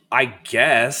 I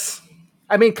guess.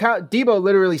 I mean, Debo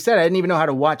literally said, I didn't even know how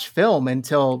to watch film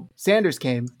until Sanders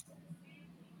came.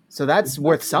 So that's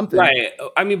worth something. Right.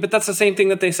 I mean, but that's the same thing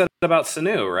that they said about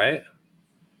Sanu, right?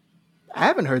 I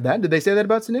haven't heard that. Did they say that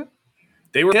about Sanu?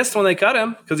 They were pissed when they cut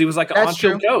him because he was like an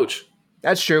on-field coach.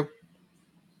 That's true.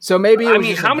 So maybe it was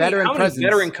just a veteran presence. How many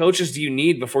veteran coaches do you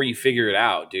need before you figure it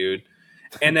out, dude?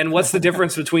 And then what's the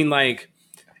difference between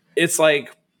it's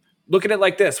like, look at it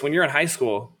like this. When you're in high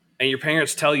school and your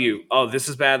parents tell you, oh, this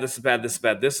is bad, this is bad, this is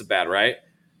bad, this is bad, right?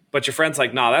 But your friend's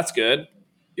like, nah, that's good.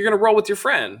 You're going to roll with your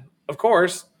friend, of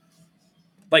course.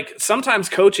 Like, sometimes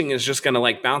coaching is just going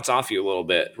to bounce off you a little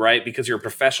bit, right? Because you're a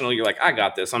professional. You're like, I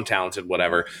got this. I'm talented,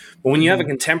 whatever. But when you have a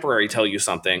contemporary tell you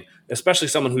something, especially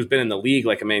someone who's been in the league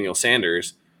like Emmanuel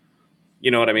Sanders,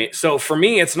 you know what I mean? So for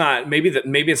me, it's not maybe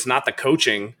it's not the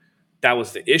coaching that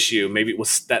was the issue. Maybe it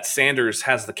was that Sanders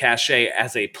has the cachet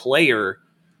as a player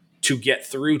to get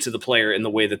through to the player in the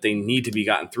way that they need to be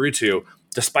gotten through to,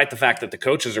 despite the fact that the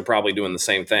coaches are probably doing the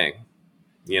same thing,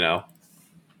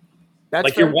 That's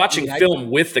like fair. You're watching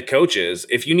film with the coaches.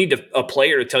 If you need a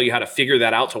player to tell you how to figure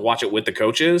that out to watch it with the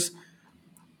coaches,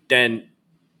 then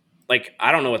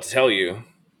I don't know what to tell you.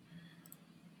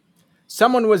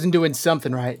 Someone wasn't doing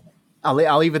something right.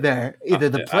 I'll leave it there. Either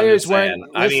the players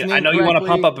weren't listening I know you correctly. want to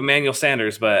pump up Emmanuel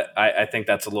Sanders, but I think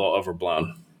that's a little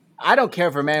overblown. I don't care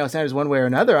for Emmanuel Sanders one way or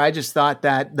another. I just thought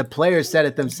that the players said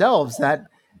it themselves, that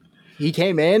he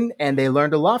came in and they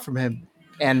learned a lot from him.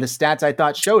 And the stats, I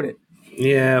thought, showed it.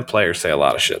 Yeah, players say a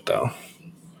lot of shit, though.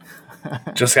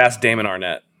 Just ask Damon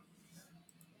Arnett.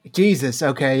 Jesus.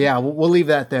 Okay, yeah, we'll leave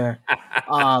that there.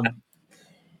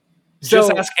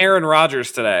 Just ask Aaron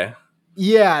Rodgers today.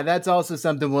 Yeah, that's also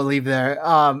something we'll leave there.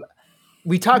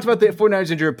 We talked about the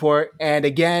 49ers injury report, and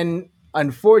again,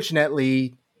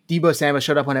 unfortunately, Deebo Samuel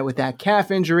showed up on it with that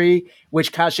calf injury,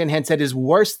 which Kyle Shanahan said is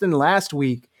worse than last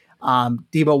week.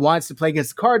 Deebo wants to play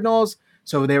against the Cardinals,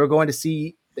 so they were going to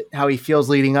see how he feels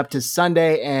leading up to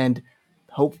Sunday and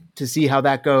hope to see how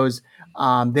that goes.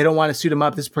 They don't want to suit him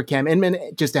up. This is per Cam Inman,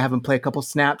 just to have him play a couple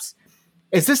snaps.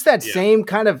 Is this that same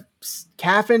kind of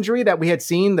calf injury that we had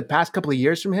seen the past couple of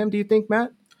years from him, do you think,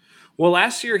 Matt? Well,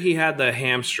 last year he had the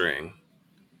hamstring.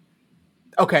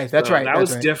 Okay, that's right. That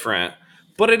was different.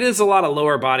 But it is a lot of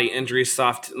lower body injuries,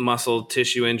 soft muscle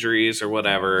tissue injuries or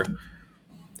whatever.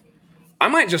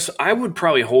 I would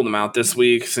probably hold him out this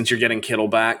week since you're getting Kittle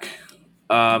back.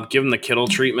 Give him the Kittle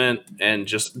treatment and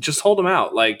just hold him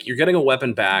out. Like, you're getting a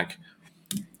weapon back.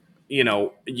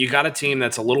 You got a team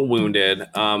that's a little wounded,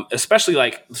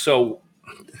 especially so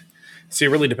it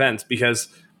really depends, because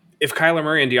if Kyler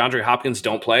Murray and DeAndre Hopkins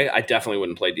don't play, I definitely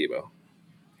wouldn't play Deebo.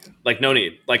 No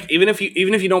need. Even if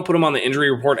you don't put him on the injury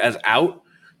report as out,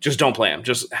 just don't play him.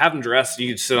 Just have him dressed. You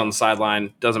can sit on the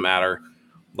sideline. Doesn't matter.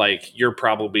 You're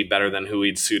probably better than who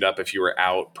he'd suit up if you were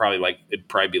out. It'd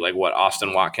probably be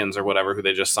Austin Watkins or whatever, who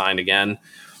they just signed again.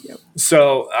 Yep.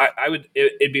 So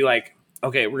it'd be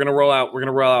okay, we're gonna roll out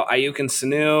Ayuk and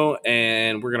Sanu,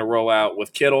 and we're gonna roll out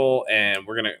with Kittle, and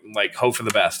we're gonna hope for the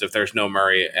best if there's no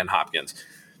Murray and Hopkins.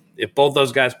 If both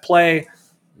those guys play,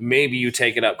 maybe you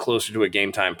take it up closer to a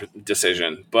game time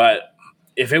decision. But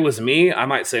if it was me, I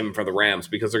might save them for the Rams,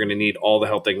 because they're gonna need all the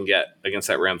help they can get against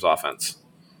that Rams offense.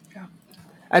 Yeah.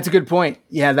 That's a good point.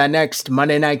 Yeah, that next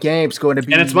Monday night game is going to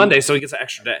be, and it's Monday, so he gets an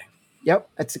extra day. Yep,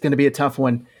 that's going to be a tough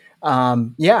one.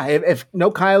 If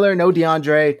no Kyler, no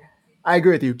DeAndre, I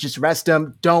agree with you. Just rest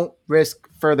him. Don't risk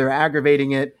further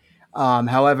aggravating it.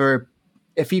 However,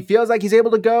 if he feels like he's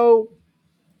able to go,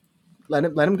 let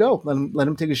him go. Let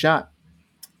him take a shot.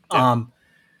 Yeah.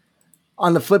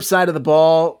 On the flip side of the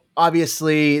ball,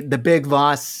 obviously the big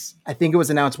loss. I think it was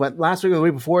announced last week or the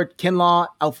week before. Kinlaw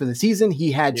out for the season.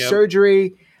 He had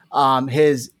surgery.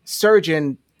 His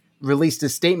surgeon released a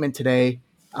statement today.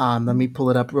 Let me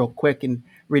pull it up real quick and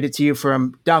read it to you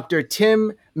from Dr.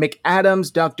 Tim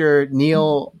McAdams, Dr.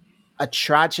 Neil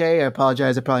Atrache. I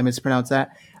apologize. I probably mispronounced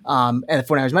that. And the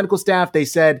 49ers medical staff, they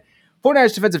said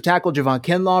 49ers defensive tackle Javon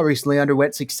Kinlaw recently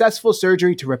underwent successful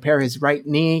surgery to repair his right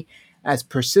knee. As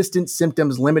persistent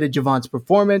symptoms limited Javon's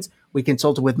performance, we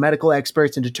consulted with medical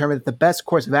experts and determined that the best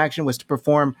course of action was to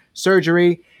perform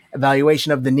surgery.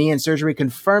 Evaluation of the knee and surgery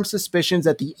confirmed suspicions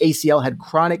that the ACL had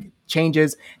chronic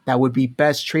changes that would be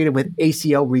best treated with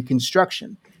ACL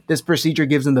reconstruction. This procedure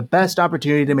gives him the best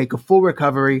opportunity to make a full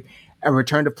recovery and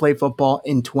return to play football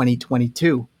in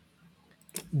 2022.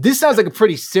 This sounds like a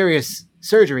pretty serious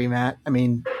surgery, Matt. I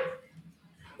mean,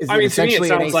 to me, it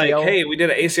sounds like, hey, we did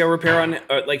an ACL repair on,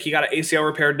 like he got an ACL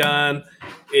repair done.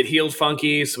 It healed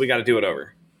funky, so we got to do it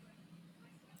over.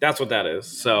 That's what that is.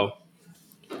 So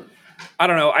I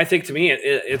don't know. I think to me,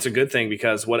 it's a good thing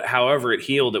because however it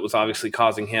healed, it was obviously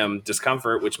causing him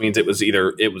discomfort, which means it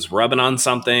was rubbing on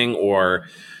something or,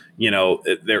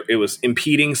 it was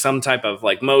impeding some type of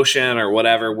like motion or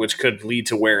whatever, which could lead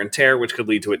to wear and tear, which could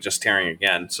lead to it just tearing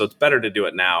again. So it's better to do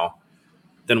it now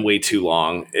than way too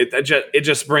long. It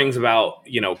just brings about,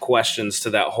 questions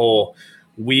to that whole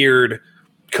weird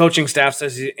coaching staff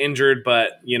says he's injured,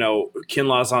 but,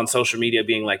 Kinlaw's on social media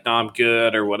being like, no, I'm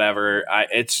good or whatever.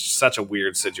 It's such a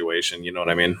weird situation. You know what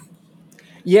I mean?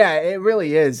 Yeah, it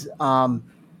really is.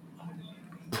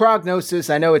 Prognosis,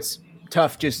 I know it's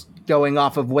tough just going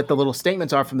off of what the little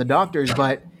statements are from the doctors,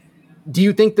 but do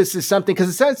you think this is something,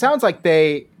 because it sounds like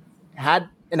they had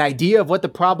an idea of what the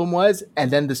problem was, and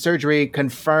then the surgery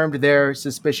confirmed their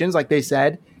suspicions, like they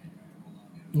said.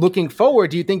 Looking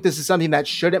forward, do you think this is something that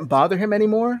shouldn't bother him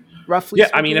anymore, roughly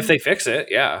speaking? I mean, if they fix it,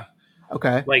 yeah.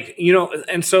 Okay. Like,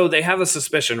 and so they have a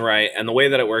suspicion, right? And the way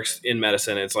that it works in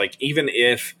medicine, it's like, even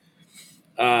if,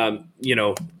 on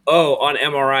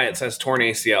MRI, it says torn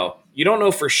ACL. You don't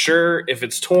know for sure if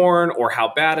it's torn or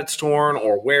how bad it's torn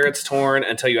or where it's torn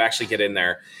until you actually get in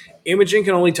there. Imaging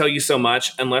can only tell you so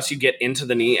much. Unless you get into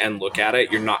the knee and look at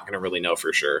it, you're not going to really know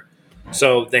for sure.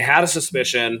 So they had a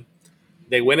suspicion.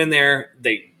 They went in there.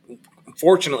 They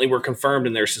fortunately were confirmed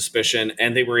in their suspicion,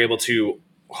 and they were able to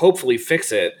hopefully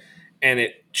fix it. And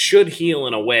it should heal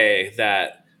in a way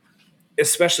that,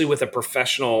 especially with a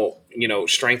professional,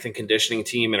 strength and conditioning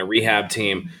team and a rehab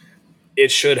team,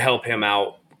 it should help him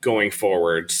out going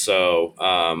forward. So,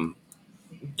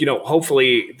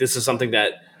 hopefully this is something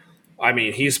that,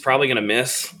 he's probably going to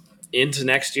miss into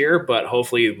next year, but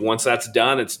hopefully once that's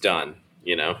done, it's done,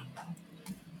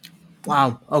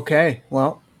 Wow. Okay.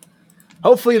 Well,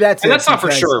 hopefully that's and that's not for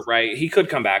sure, right? He could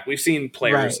come back. We've seen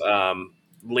players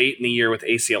late in the year with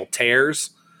ACL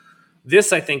tears.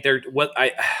 This, I think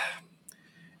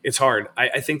it's hard.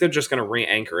 I think they're just going to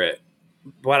re-anchor it,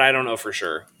 but I don't know for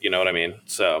sure. You know what I mean?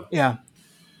 So yeah.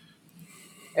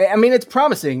 I mean, it's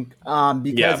promising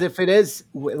because if it is,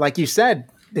 like you said,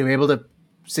 they were able to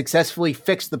successfully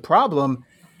fix the problem.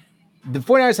 The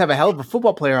 49ers have a hell of a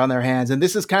football player on their hands, and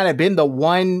this has kind of been the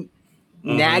one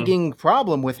nagging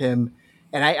problem with him.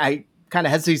 And I kind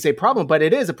of hesitate to say problem, but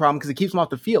it is a problem because it keeps him off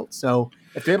the field. So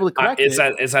if they're able to correct it's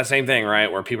that same thing,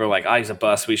 right? Where people are like, he's a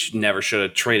bust. We should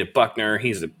have traded Buckner.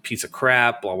 He's a piece of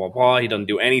crap, blah, blah, blah. He doesn't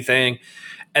do anything.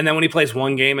 And then when he plays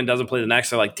one game and doesn't play the next,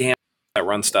 they're like, damn, that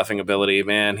run stuffing ability,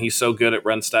 man. He's so good at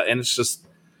run stuff. And it's just,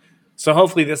 so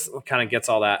hopefully this kind of gets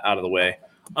all that out of the way.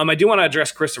 I do want to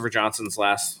address Christopher Johnson's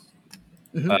last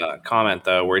comment,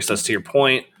 though, where he says, to your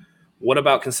point, what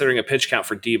about considering a pitch count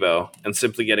for Debo and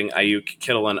simply getting Ayuk,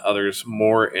 Kittle, and others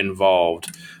more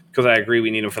involved? Because I agree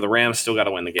we need him for the Rams. Still got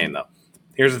to win the game, though.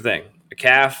 Here's the thing. A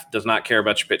calf does not care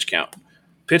about your pitch count.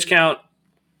 Pitch count,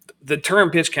 the term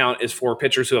pitch count is for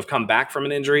pitchers who have come back from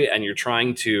an injury and you're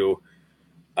trying to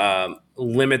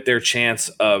limit their chance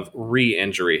of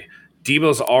re-injury.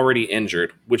 Debo's already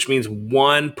injured, which means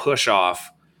one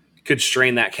push-off could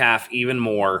strain that calf even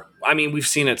more. I mean, we've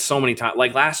seen it so many times.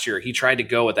 Like last year, he tried to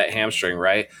go with that hamstring,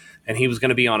 right? And he was going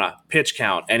to be on a pitch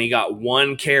count, and he got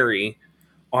one carry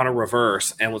on a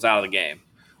reverse and was out of the game.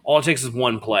 All it takes is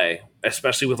one play,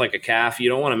 especially with like a calf. You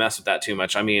don't want to mess with that too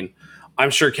much. I mean, I'm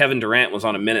sure Kevin Durant was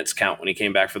on a minutes count when he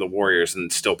came back for the Warriors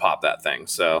and still popped that thing.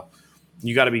 So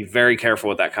you got to be very careful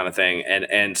with that kind of thing.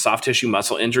 And soft tissue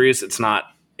muscle injuries, it's not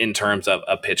in terms of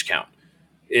a pitch count.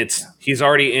 He's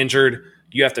already injured.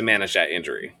 You have to manage that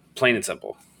injury, plain and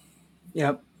simple.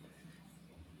 Yep.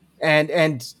 And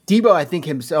Debo, I think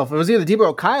himself, it was either Debo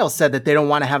or Kyle said that they don't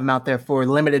want to have him out there for a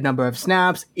limited number of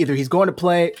snaps. Either he's going to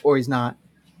play or he's not.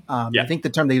 Yeah. I think the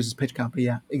term they use is pitch count, but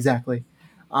yeah, exactly.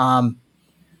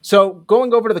 So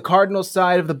going over to the Cardinals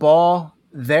side of the ball,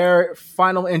 their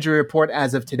final injury report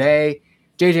as of today,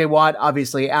 J.J. Watt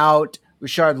obviously out,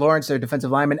 Rashard Lawrence, their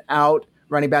defensive lineman, out,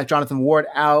 running back Jonathan Ward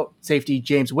out, safety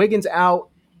James Wiggins out,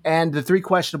 and the three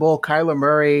questionable, Kyler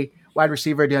Murray, wide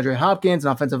receiver DeAndre Hopkins,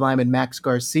 and offensive lineman Max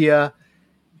Garcia.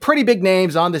 Pretty big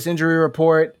names on this injury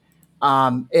report.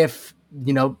 If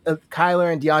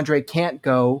Kyler and DeAndre can't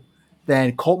go,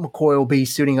 then Colt McCoy will be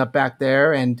suiting up back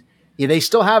there, and they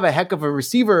still have a heck of a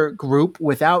receiver group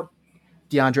without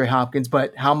DeAndre Hopkins,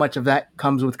 but how much of that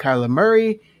comes with Kyler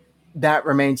Murray, that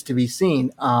remains to be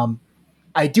seen.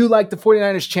 I do like the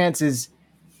 49ers' chances.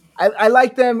 I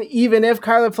like them even if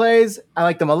Kyler plays. I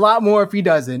like them a lot more if he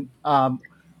doesn't. We're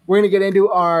going to get into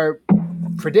our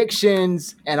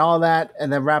predictions and all that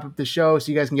and then wrap up the show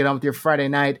so you guys can get on with your Friday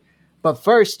night. But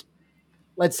first,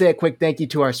 let's say a quick thank you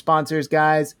to our sponsors,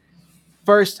 guys.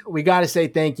 First, we got to say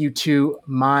thank you to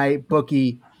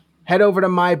MyBookie. Head over to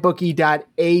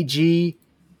mybookie.ag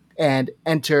and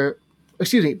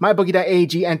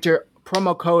mybookie.ag, enter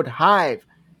promo code HIVE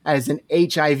as an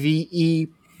HIVE.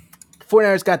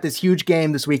 49ers got this huge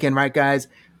game this weekend, right, guys?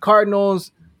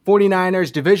 Cardinals,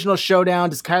 49ers, divisional showdown.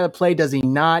 Does Kyler play? Does he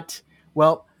not?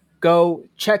 Well, go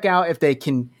check out if they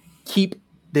can keep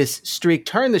this streak,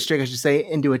 turn the streak, I should say,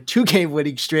 into a 2-game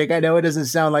winning streak. I know it doesn't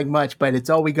sound like much, but it's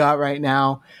all we got right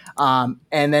now. And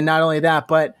then not only that,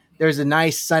 but there's a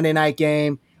nice Sunday night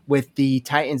game with the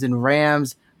Titans and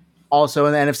Rams. Also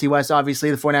in the NFC West, obviously,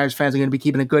 the 49ers fans are going to be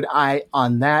keeping a good eye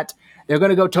on that. They're going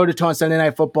to go toe-to-toe on Sunday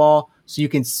Night Football, so you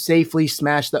can safely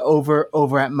smash the over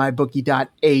at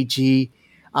mybookie.ag.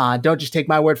 Don't just take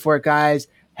my word for it, guys.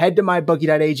 Head to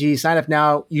mybookie.ag, sign up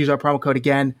now, use our promo code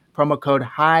again, promo code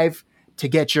HIVE, to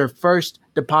get your first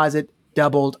deposit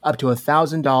doubled up to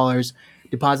 $1,000.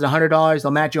 Deposit $100,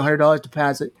 they'll match you $100.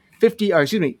 Deposit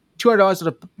 $200,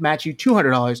 they'll match you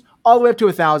 $200, all the way up to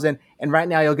 $1,000. And right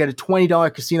now, you'll get a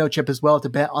 $20 casino chip as well to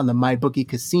bet on the MyBookie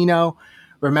casino.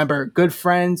 Remember, good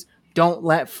friends don't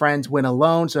let friends win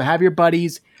alone. So have your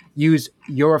buddies use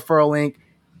your referral link,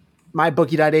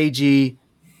 mybookie.ag,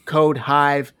 code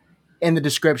HIVE in the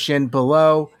description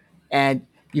below, and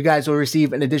you guys will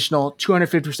receive an additional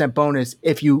 250% bonus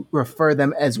if you refer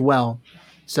them as well.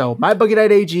 So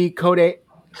mybookie.ag,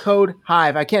 code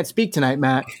HIVE. I can't speak tonight,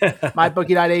 Matt.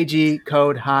 mybookie.ag,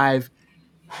 code HIVE.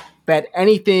 Bet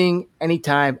anything,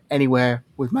 anytime, anywhere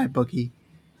with MyBookie.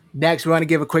 Next, we want to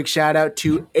give a quick shout out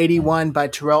to 81 by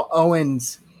Terrell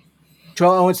Owens.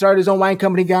 Terrell Owens started his own wine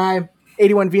company, guy.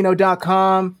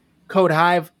 81vino.com, code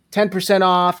HIVE, 10%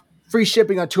 off, free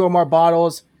shipping on 2 or more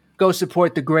bottles. Go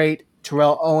support the great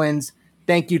Terrell Owens.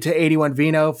 Thank you to 81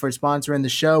 Vino for sponsoring the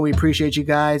show. We appreciate you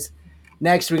guys.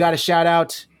 Next, we got to shout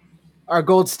out our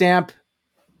gold stamp,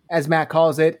 as Matt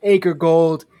calls it, Acre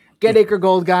Gold. Get Acre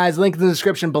Gold, guys. Link in the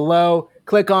description below.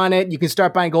 Click on it. You can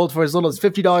start buying gold for as little as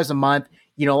 $50 a month.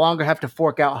 You no longer have to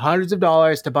fork out hundreds of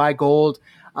dollars to buy gold.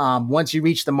 Once you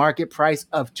reach the market price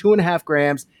of 2.5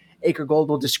 grams, Acre Gold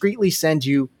will discreetly send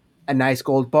you a nice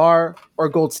gold bar or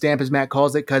gold stamp, as Matt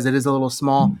calls it, because it is a little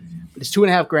small. But it's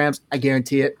 2.5 grams. I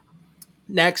guarantee it.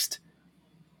 Next,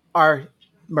 our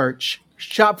merch.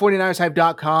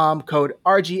 Shop49ershype.com, code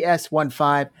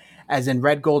RGS15, as in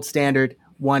Red Gold Standard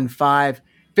 15.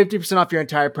 50% off your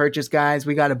entire purchase, guys.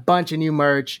 We got a bunch of new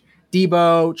merch.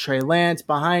 Debo, Trey Lance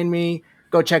behind me.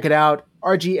 Go check it out.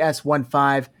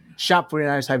 RGS15,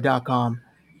 shop49ershype.com.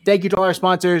 Thank you to all our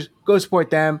sponsors. Go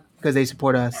support them because they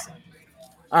support us.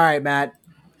 All right, Matt.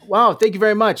 Wow, thank you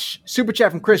very much. Super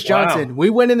chat from Chris Johnson. Wow. We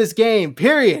win in this game,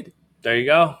 period. There you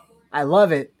go. I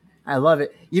love it. I love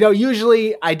it.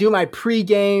 Usually I do my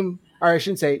pregame, or I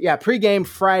shouldn't say, pregame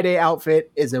Friday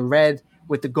outfit is a red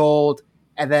with the gold.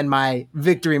 And then my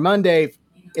Victory Monday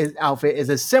outfit is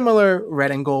a similar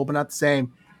red and gold, but not the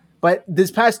same. But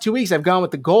this past 2 weeks, I've gone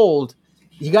with the gold.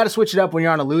 You got to switch it up when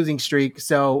you're on a losing streak.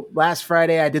 So last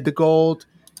Friday, I did the gold.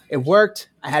 It worked.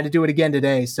 I had to do it again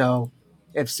today. So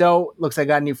if so, looks like I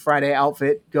got a new Friday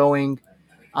outfit going.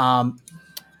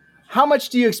 How much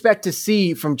do you expect to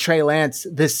see from Trey Lance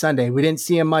this Sunday? We didn't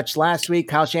see him much last week.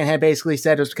 Kyle Shanahan basically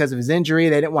said it was because of his injury.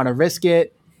 They didn't want to risk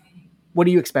it. What are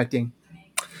you expecting?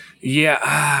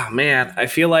 Yeah, man, I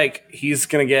feel like he's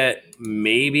going to get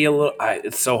maybe a little –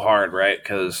 it's so hard, right?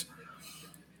 Because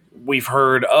we've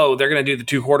heard, they're going to do the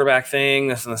 2-quarterback thing,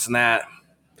 this and that.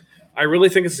 I really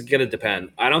think it's going to depend.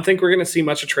 I don't think we're going to see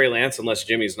much of Trey Lance unless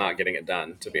Jimmy's not getting it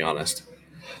done, to be honest.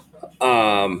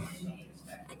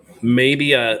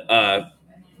 Maybe a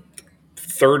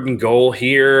third and goal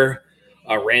here,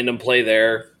 a random play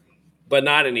there, but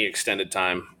not any extended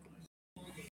time.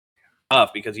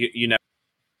 Tough because you never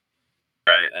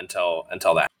right until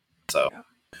that. So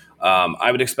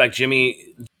I would expect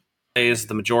Jimmy plays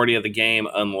the majority of the game,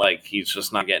 unlike he's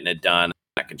just not getting it done.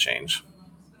 That could change.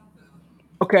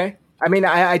 Okay. I mean,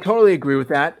 I totally agree with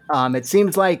that. It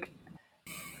seems like,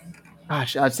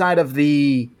 gosh, outside of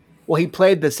he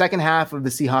played the second half of the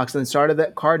Seahawks and started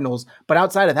the Cardinals, but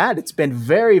outside of that, it's been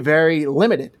very, very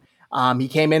limited. He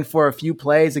came in for a few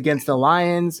plays against the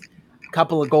Lions, a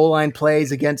couple of goal line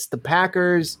plays against the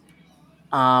Packers.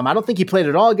 I don't think he played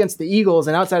at all against the Eagles.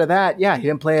 And outside of that, he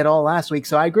didn't play at all last week.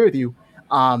 So I agree with you.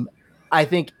 I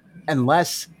think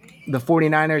unless the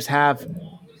 49ers have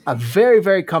a very,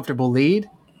 very comfortable lead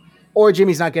or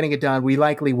Jimmy's not getting it done, we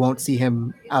likely won't see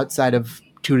him outside of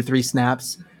 2 to 3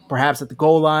 snaps, perhaps at the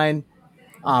goal line,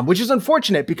 which is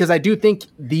unfortunate because I do think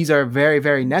these are very,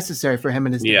 very necessary for him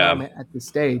in his development at this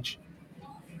stage.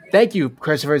 Thank you,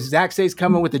 Christopher. Zach Say's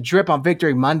coming with a drip on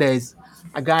Victory Mondays.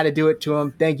 I got to do it to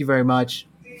him. Thank you very much.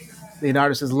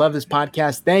 Leonardo says, love this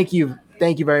podcast. Thank you.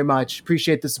 Thank you very much.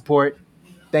 Appreciate the support.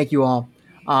 Thank you all.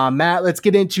 Matt, let's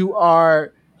get into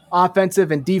our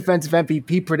offensive and defensive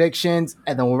MVP predictions,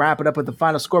 and then we'll wrap it up with the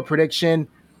final score prediction.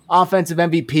 Offensive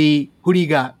MVP, who do you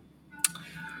got?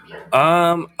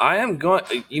 I am going,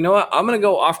 you know what? I'm going to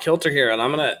go off kilter here, and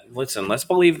I'm going to, listen, let's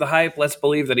believe the hype. Let's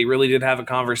believe that he really did have a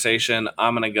conversation.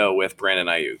 I'm going to go with Brandon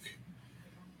Ayuk.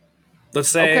 Let's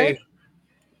say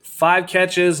 5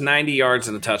 catches, 90 yards,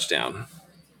 and a touchdown.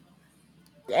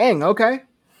 Dang, okay.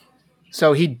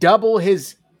 So he doubled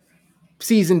his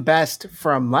season best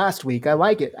from last week. I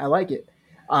like it.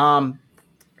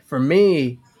 For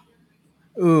me,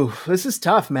 this is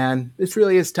tough, man. This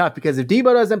really is tough because if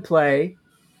Debo doesn't play,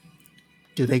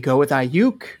 do they go with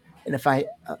Ayuk? And if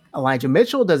Elijah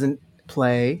Mitchell doesn't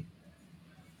play,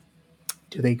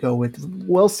 do they go with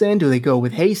Wilson? Do they go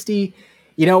with Hasty?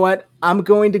 You know what? I'm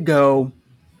going to go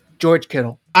George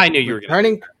Kittle. I knew you were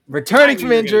returning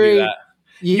from injury.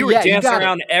 You were dancing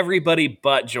around everybody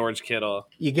but George Kittle.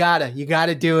 You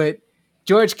gotta do it.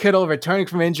 George Kittle returning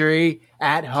from injury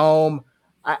at home.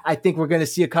 I think we're going to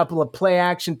see a couple of play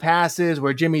action passes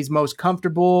where Jimmy's most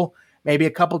comfortable, maybe a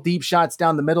couple deep shots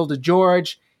down the middle to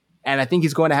George. And I think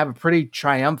he's going to have a pretty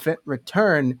triumphant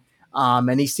return.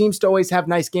 And he seems to always have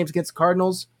nice games against the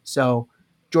Cardinals. So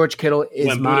George Kittle is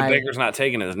when Budda Baker's not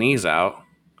taking his knees out.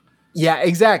 Yeah,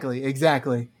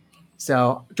 exactly.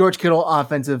 So George Kittle,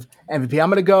 offensive MVP.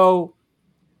 I'm going to go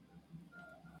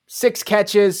 6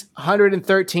 catches,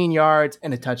 113 yards,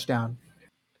 and a touchdown.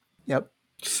 Yep.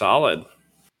 Solid.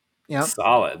 Yep.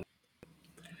 Solid.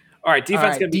 All right,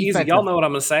 defense going to be easy. Y'all know what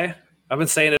I'm going to say. I've been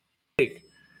saying it all week.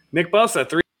 Nick Bosa,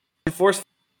 3 force.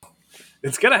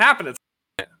 It's going to happen.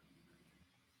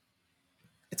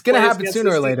 It's going to happen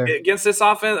sooner or later. Against this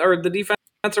offense or the defense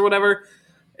or whatever,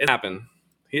 it happened.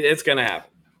 It's going to happen.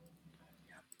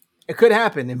 It could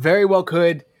happen. It very well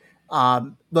could.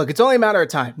 Look, it's only a matter of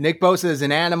time. Nick Bosa is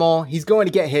an animal. He's going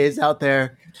to get his out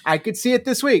there. I could see it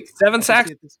this week. 7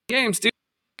 sacks games, dude.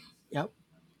 Yep.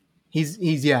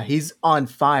 He's on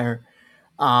fire.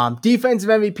 Defensive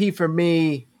MVP for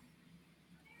me.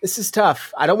 This is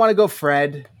tough. I don't want to go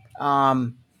Fred.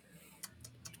 I'm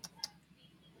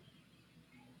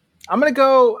going to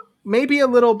go maybe a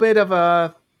little bit of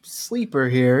a sleeper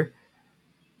here,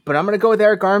 but I'm going to go with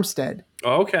Eric Armstead.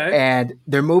 Okay. And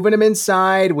they're moving him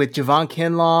inside with Javon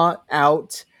Kinlaw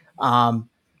out.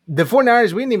 The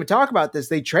 49ers, we didn't even talk about this.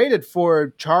 They traded for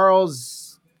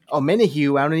Charles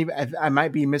Omenihu. I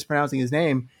might be mispronouncing his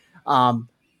name.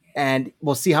 And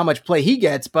we'll see how much play he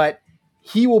gets, but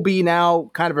he will be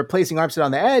now kind of replacing Armstead on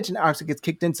the edge, and Armstead gets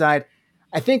kicked inside.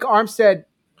 I think Armstead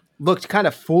looked kind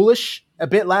of foolish a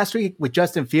bit last week with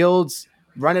Justin Fields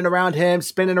running around him,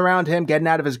 spinning around him, getting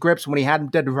out of his grips when he had him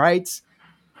dead to rights.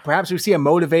 Perhaps we see a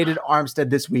motivated Armstead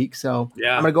this week. So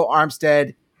I'm going to go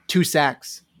Armstead, 2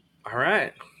 sacks. All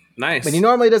right. Nice. But he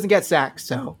normally doesn't get sacks,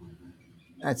 so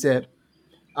that's it.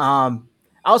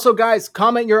 Also, guys,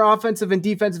 comment your offensive and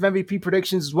defensive MVP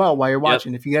predictions as well while you're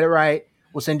watching. If you get it right,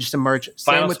 we'll send you some merch.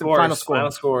 Same with the final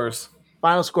score.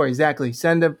 Final score, exactly.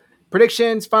 Send the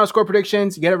predictions, final score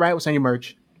predictions. You get it right, we'll send you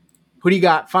merch. Who do you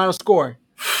got? Final score.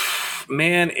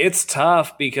 Man, it's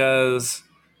tough because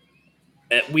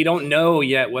we don't know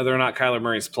yet whether or not Kyler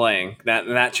Murray's playing.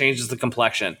 That changes the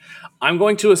complexion. I'm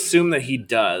going to assume that he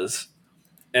does.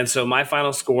 And so my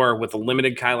final score with the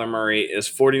limited Kyler Murray is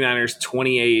 49ers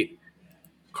 28,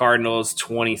 Cardinals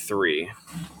 23.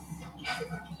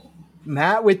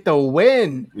 Matt with the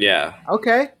win. Yeah.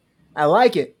 Okay. I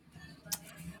like it.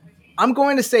 I'm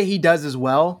going to say he does as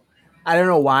well. I don't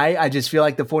know why. I just feel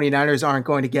like the 49ers aren't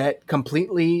going to get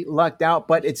completely lucked out,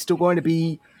 but it's still going to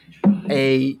be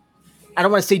I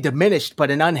don't want to say diminished,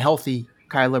 but an unhealthy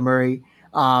Kyler Murray.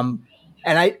 And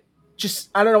I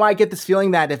don't know why I get this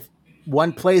feeling that if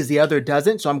one plays, the other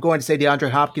doesn't. So I'm going to say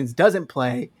DeAndre Hopkins doesn't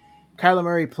play. Kyler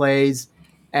Murray plays,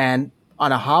 and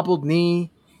on a hobbled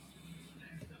knee,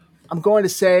 I'm going to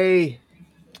say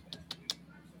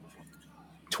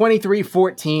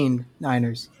 23-14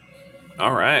 Niners.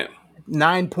 All right.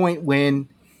 9-point win.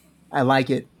 I like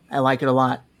it. I like it a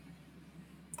lot.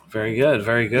 Very good.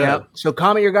 Very good. Yep. So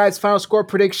comment your guys' final score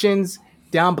predictions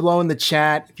down below in the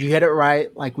chat. If you hit it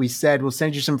right, like we said, we'll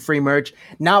send you some free merch.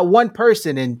 Not one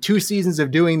person in 2 seasons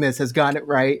of doing this has gotten it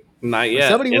right. Not yet.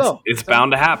 Somebody will. It's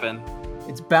bound to happen.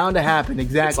 It's bound to happen.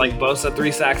 Exactly. It's like Bosa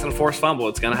 3 sacks and a forced fumble.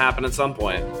 It's going to happen at some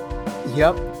point.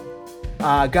 Yep.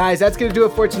 Guys, that's going to do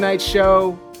it for tonight's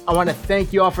show. I want to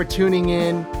thank you all for tuning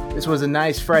in. This was a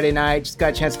nice Friday night. Just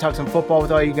got a chance to talk some football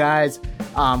with all you guys.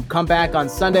 Come back on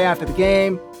Sunday after the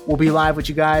game. We'll be live with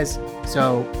you guys.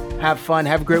 So have fun.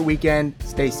 Have a great weekend.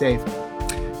 Stay safe.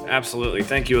 Absolutely.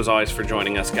 Thank you as always for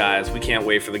joining us, guys. We can't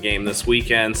wait for the game this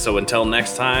weekend. So until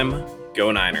next time,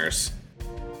 go Niners.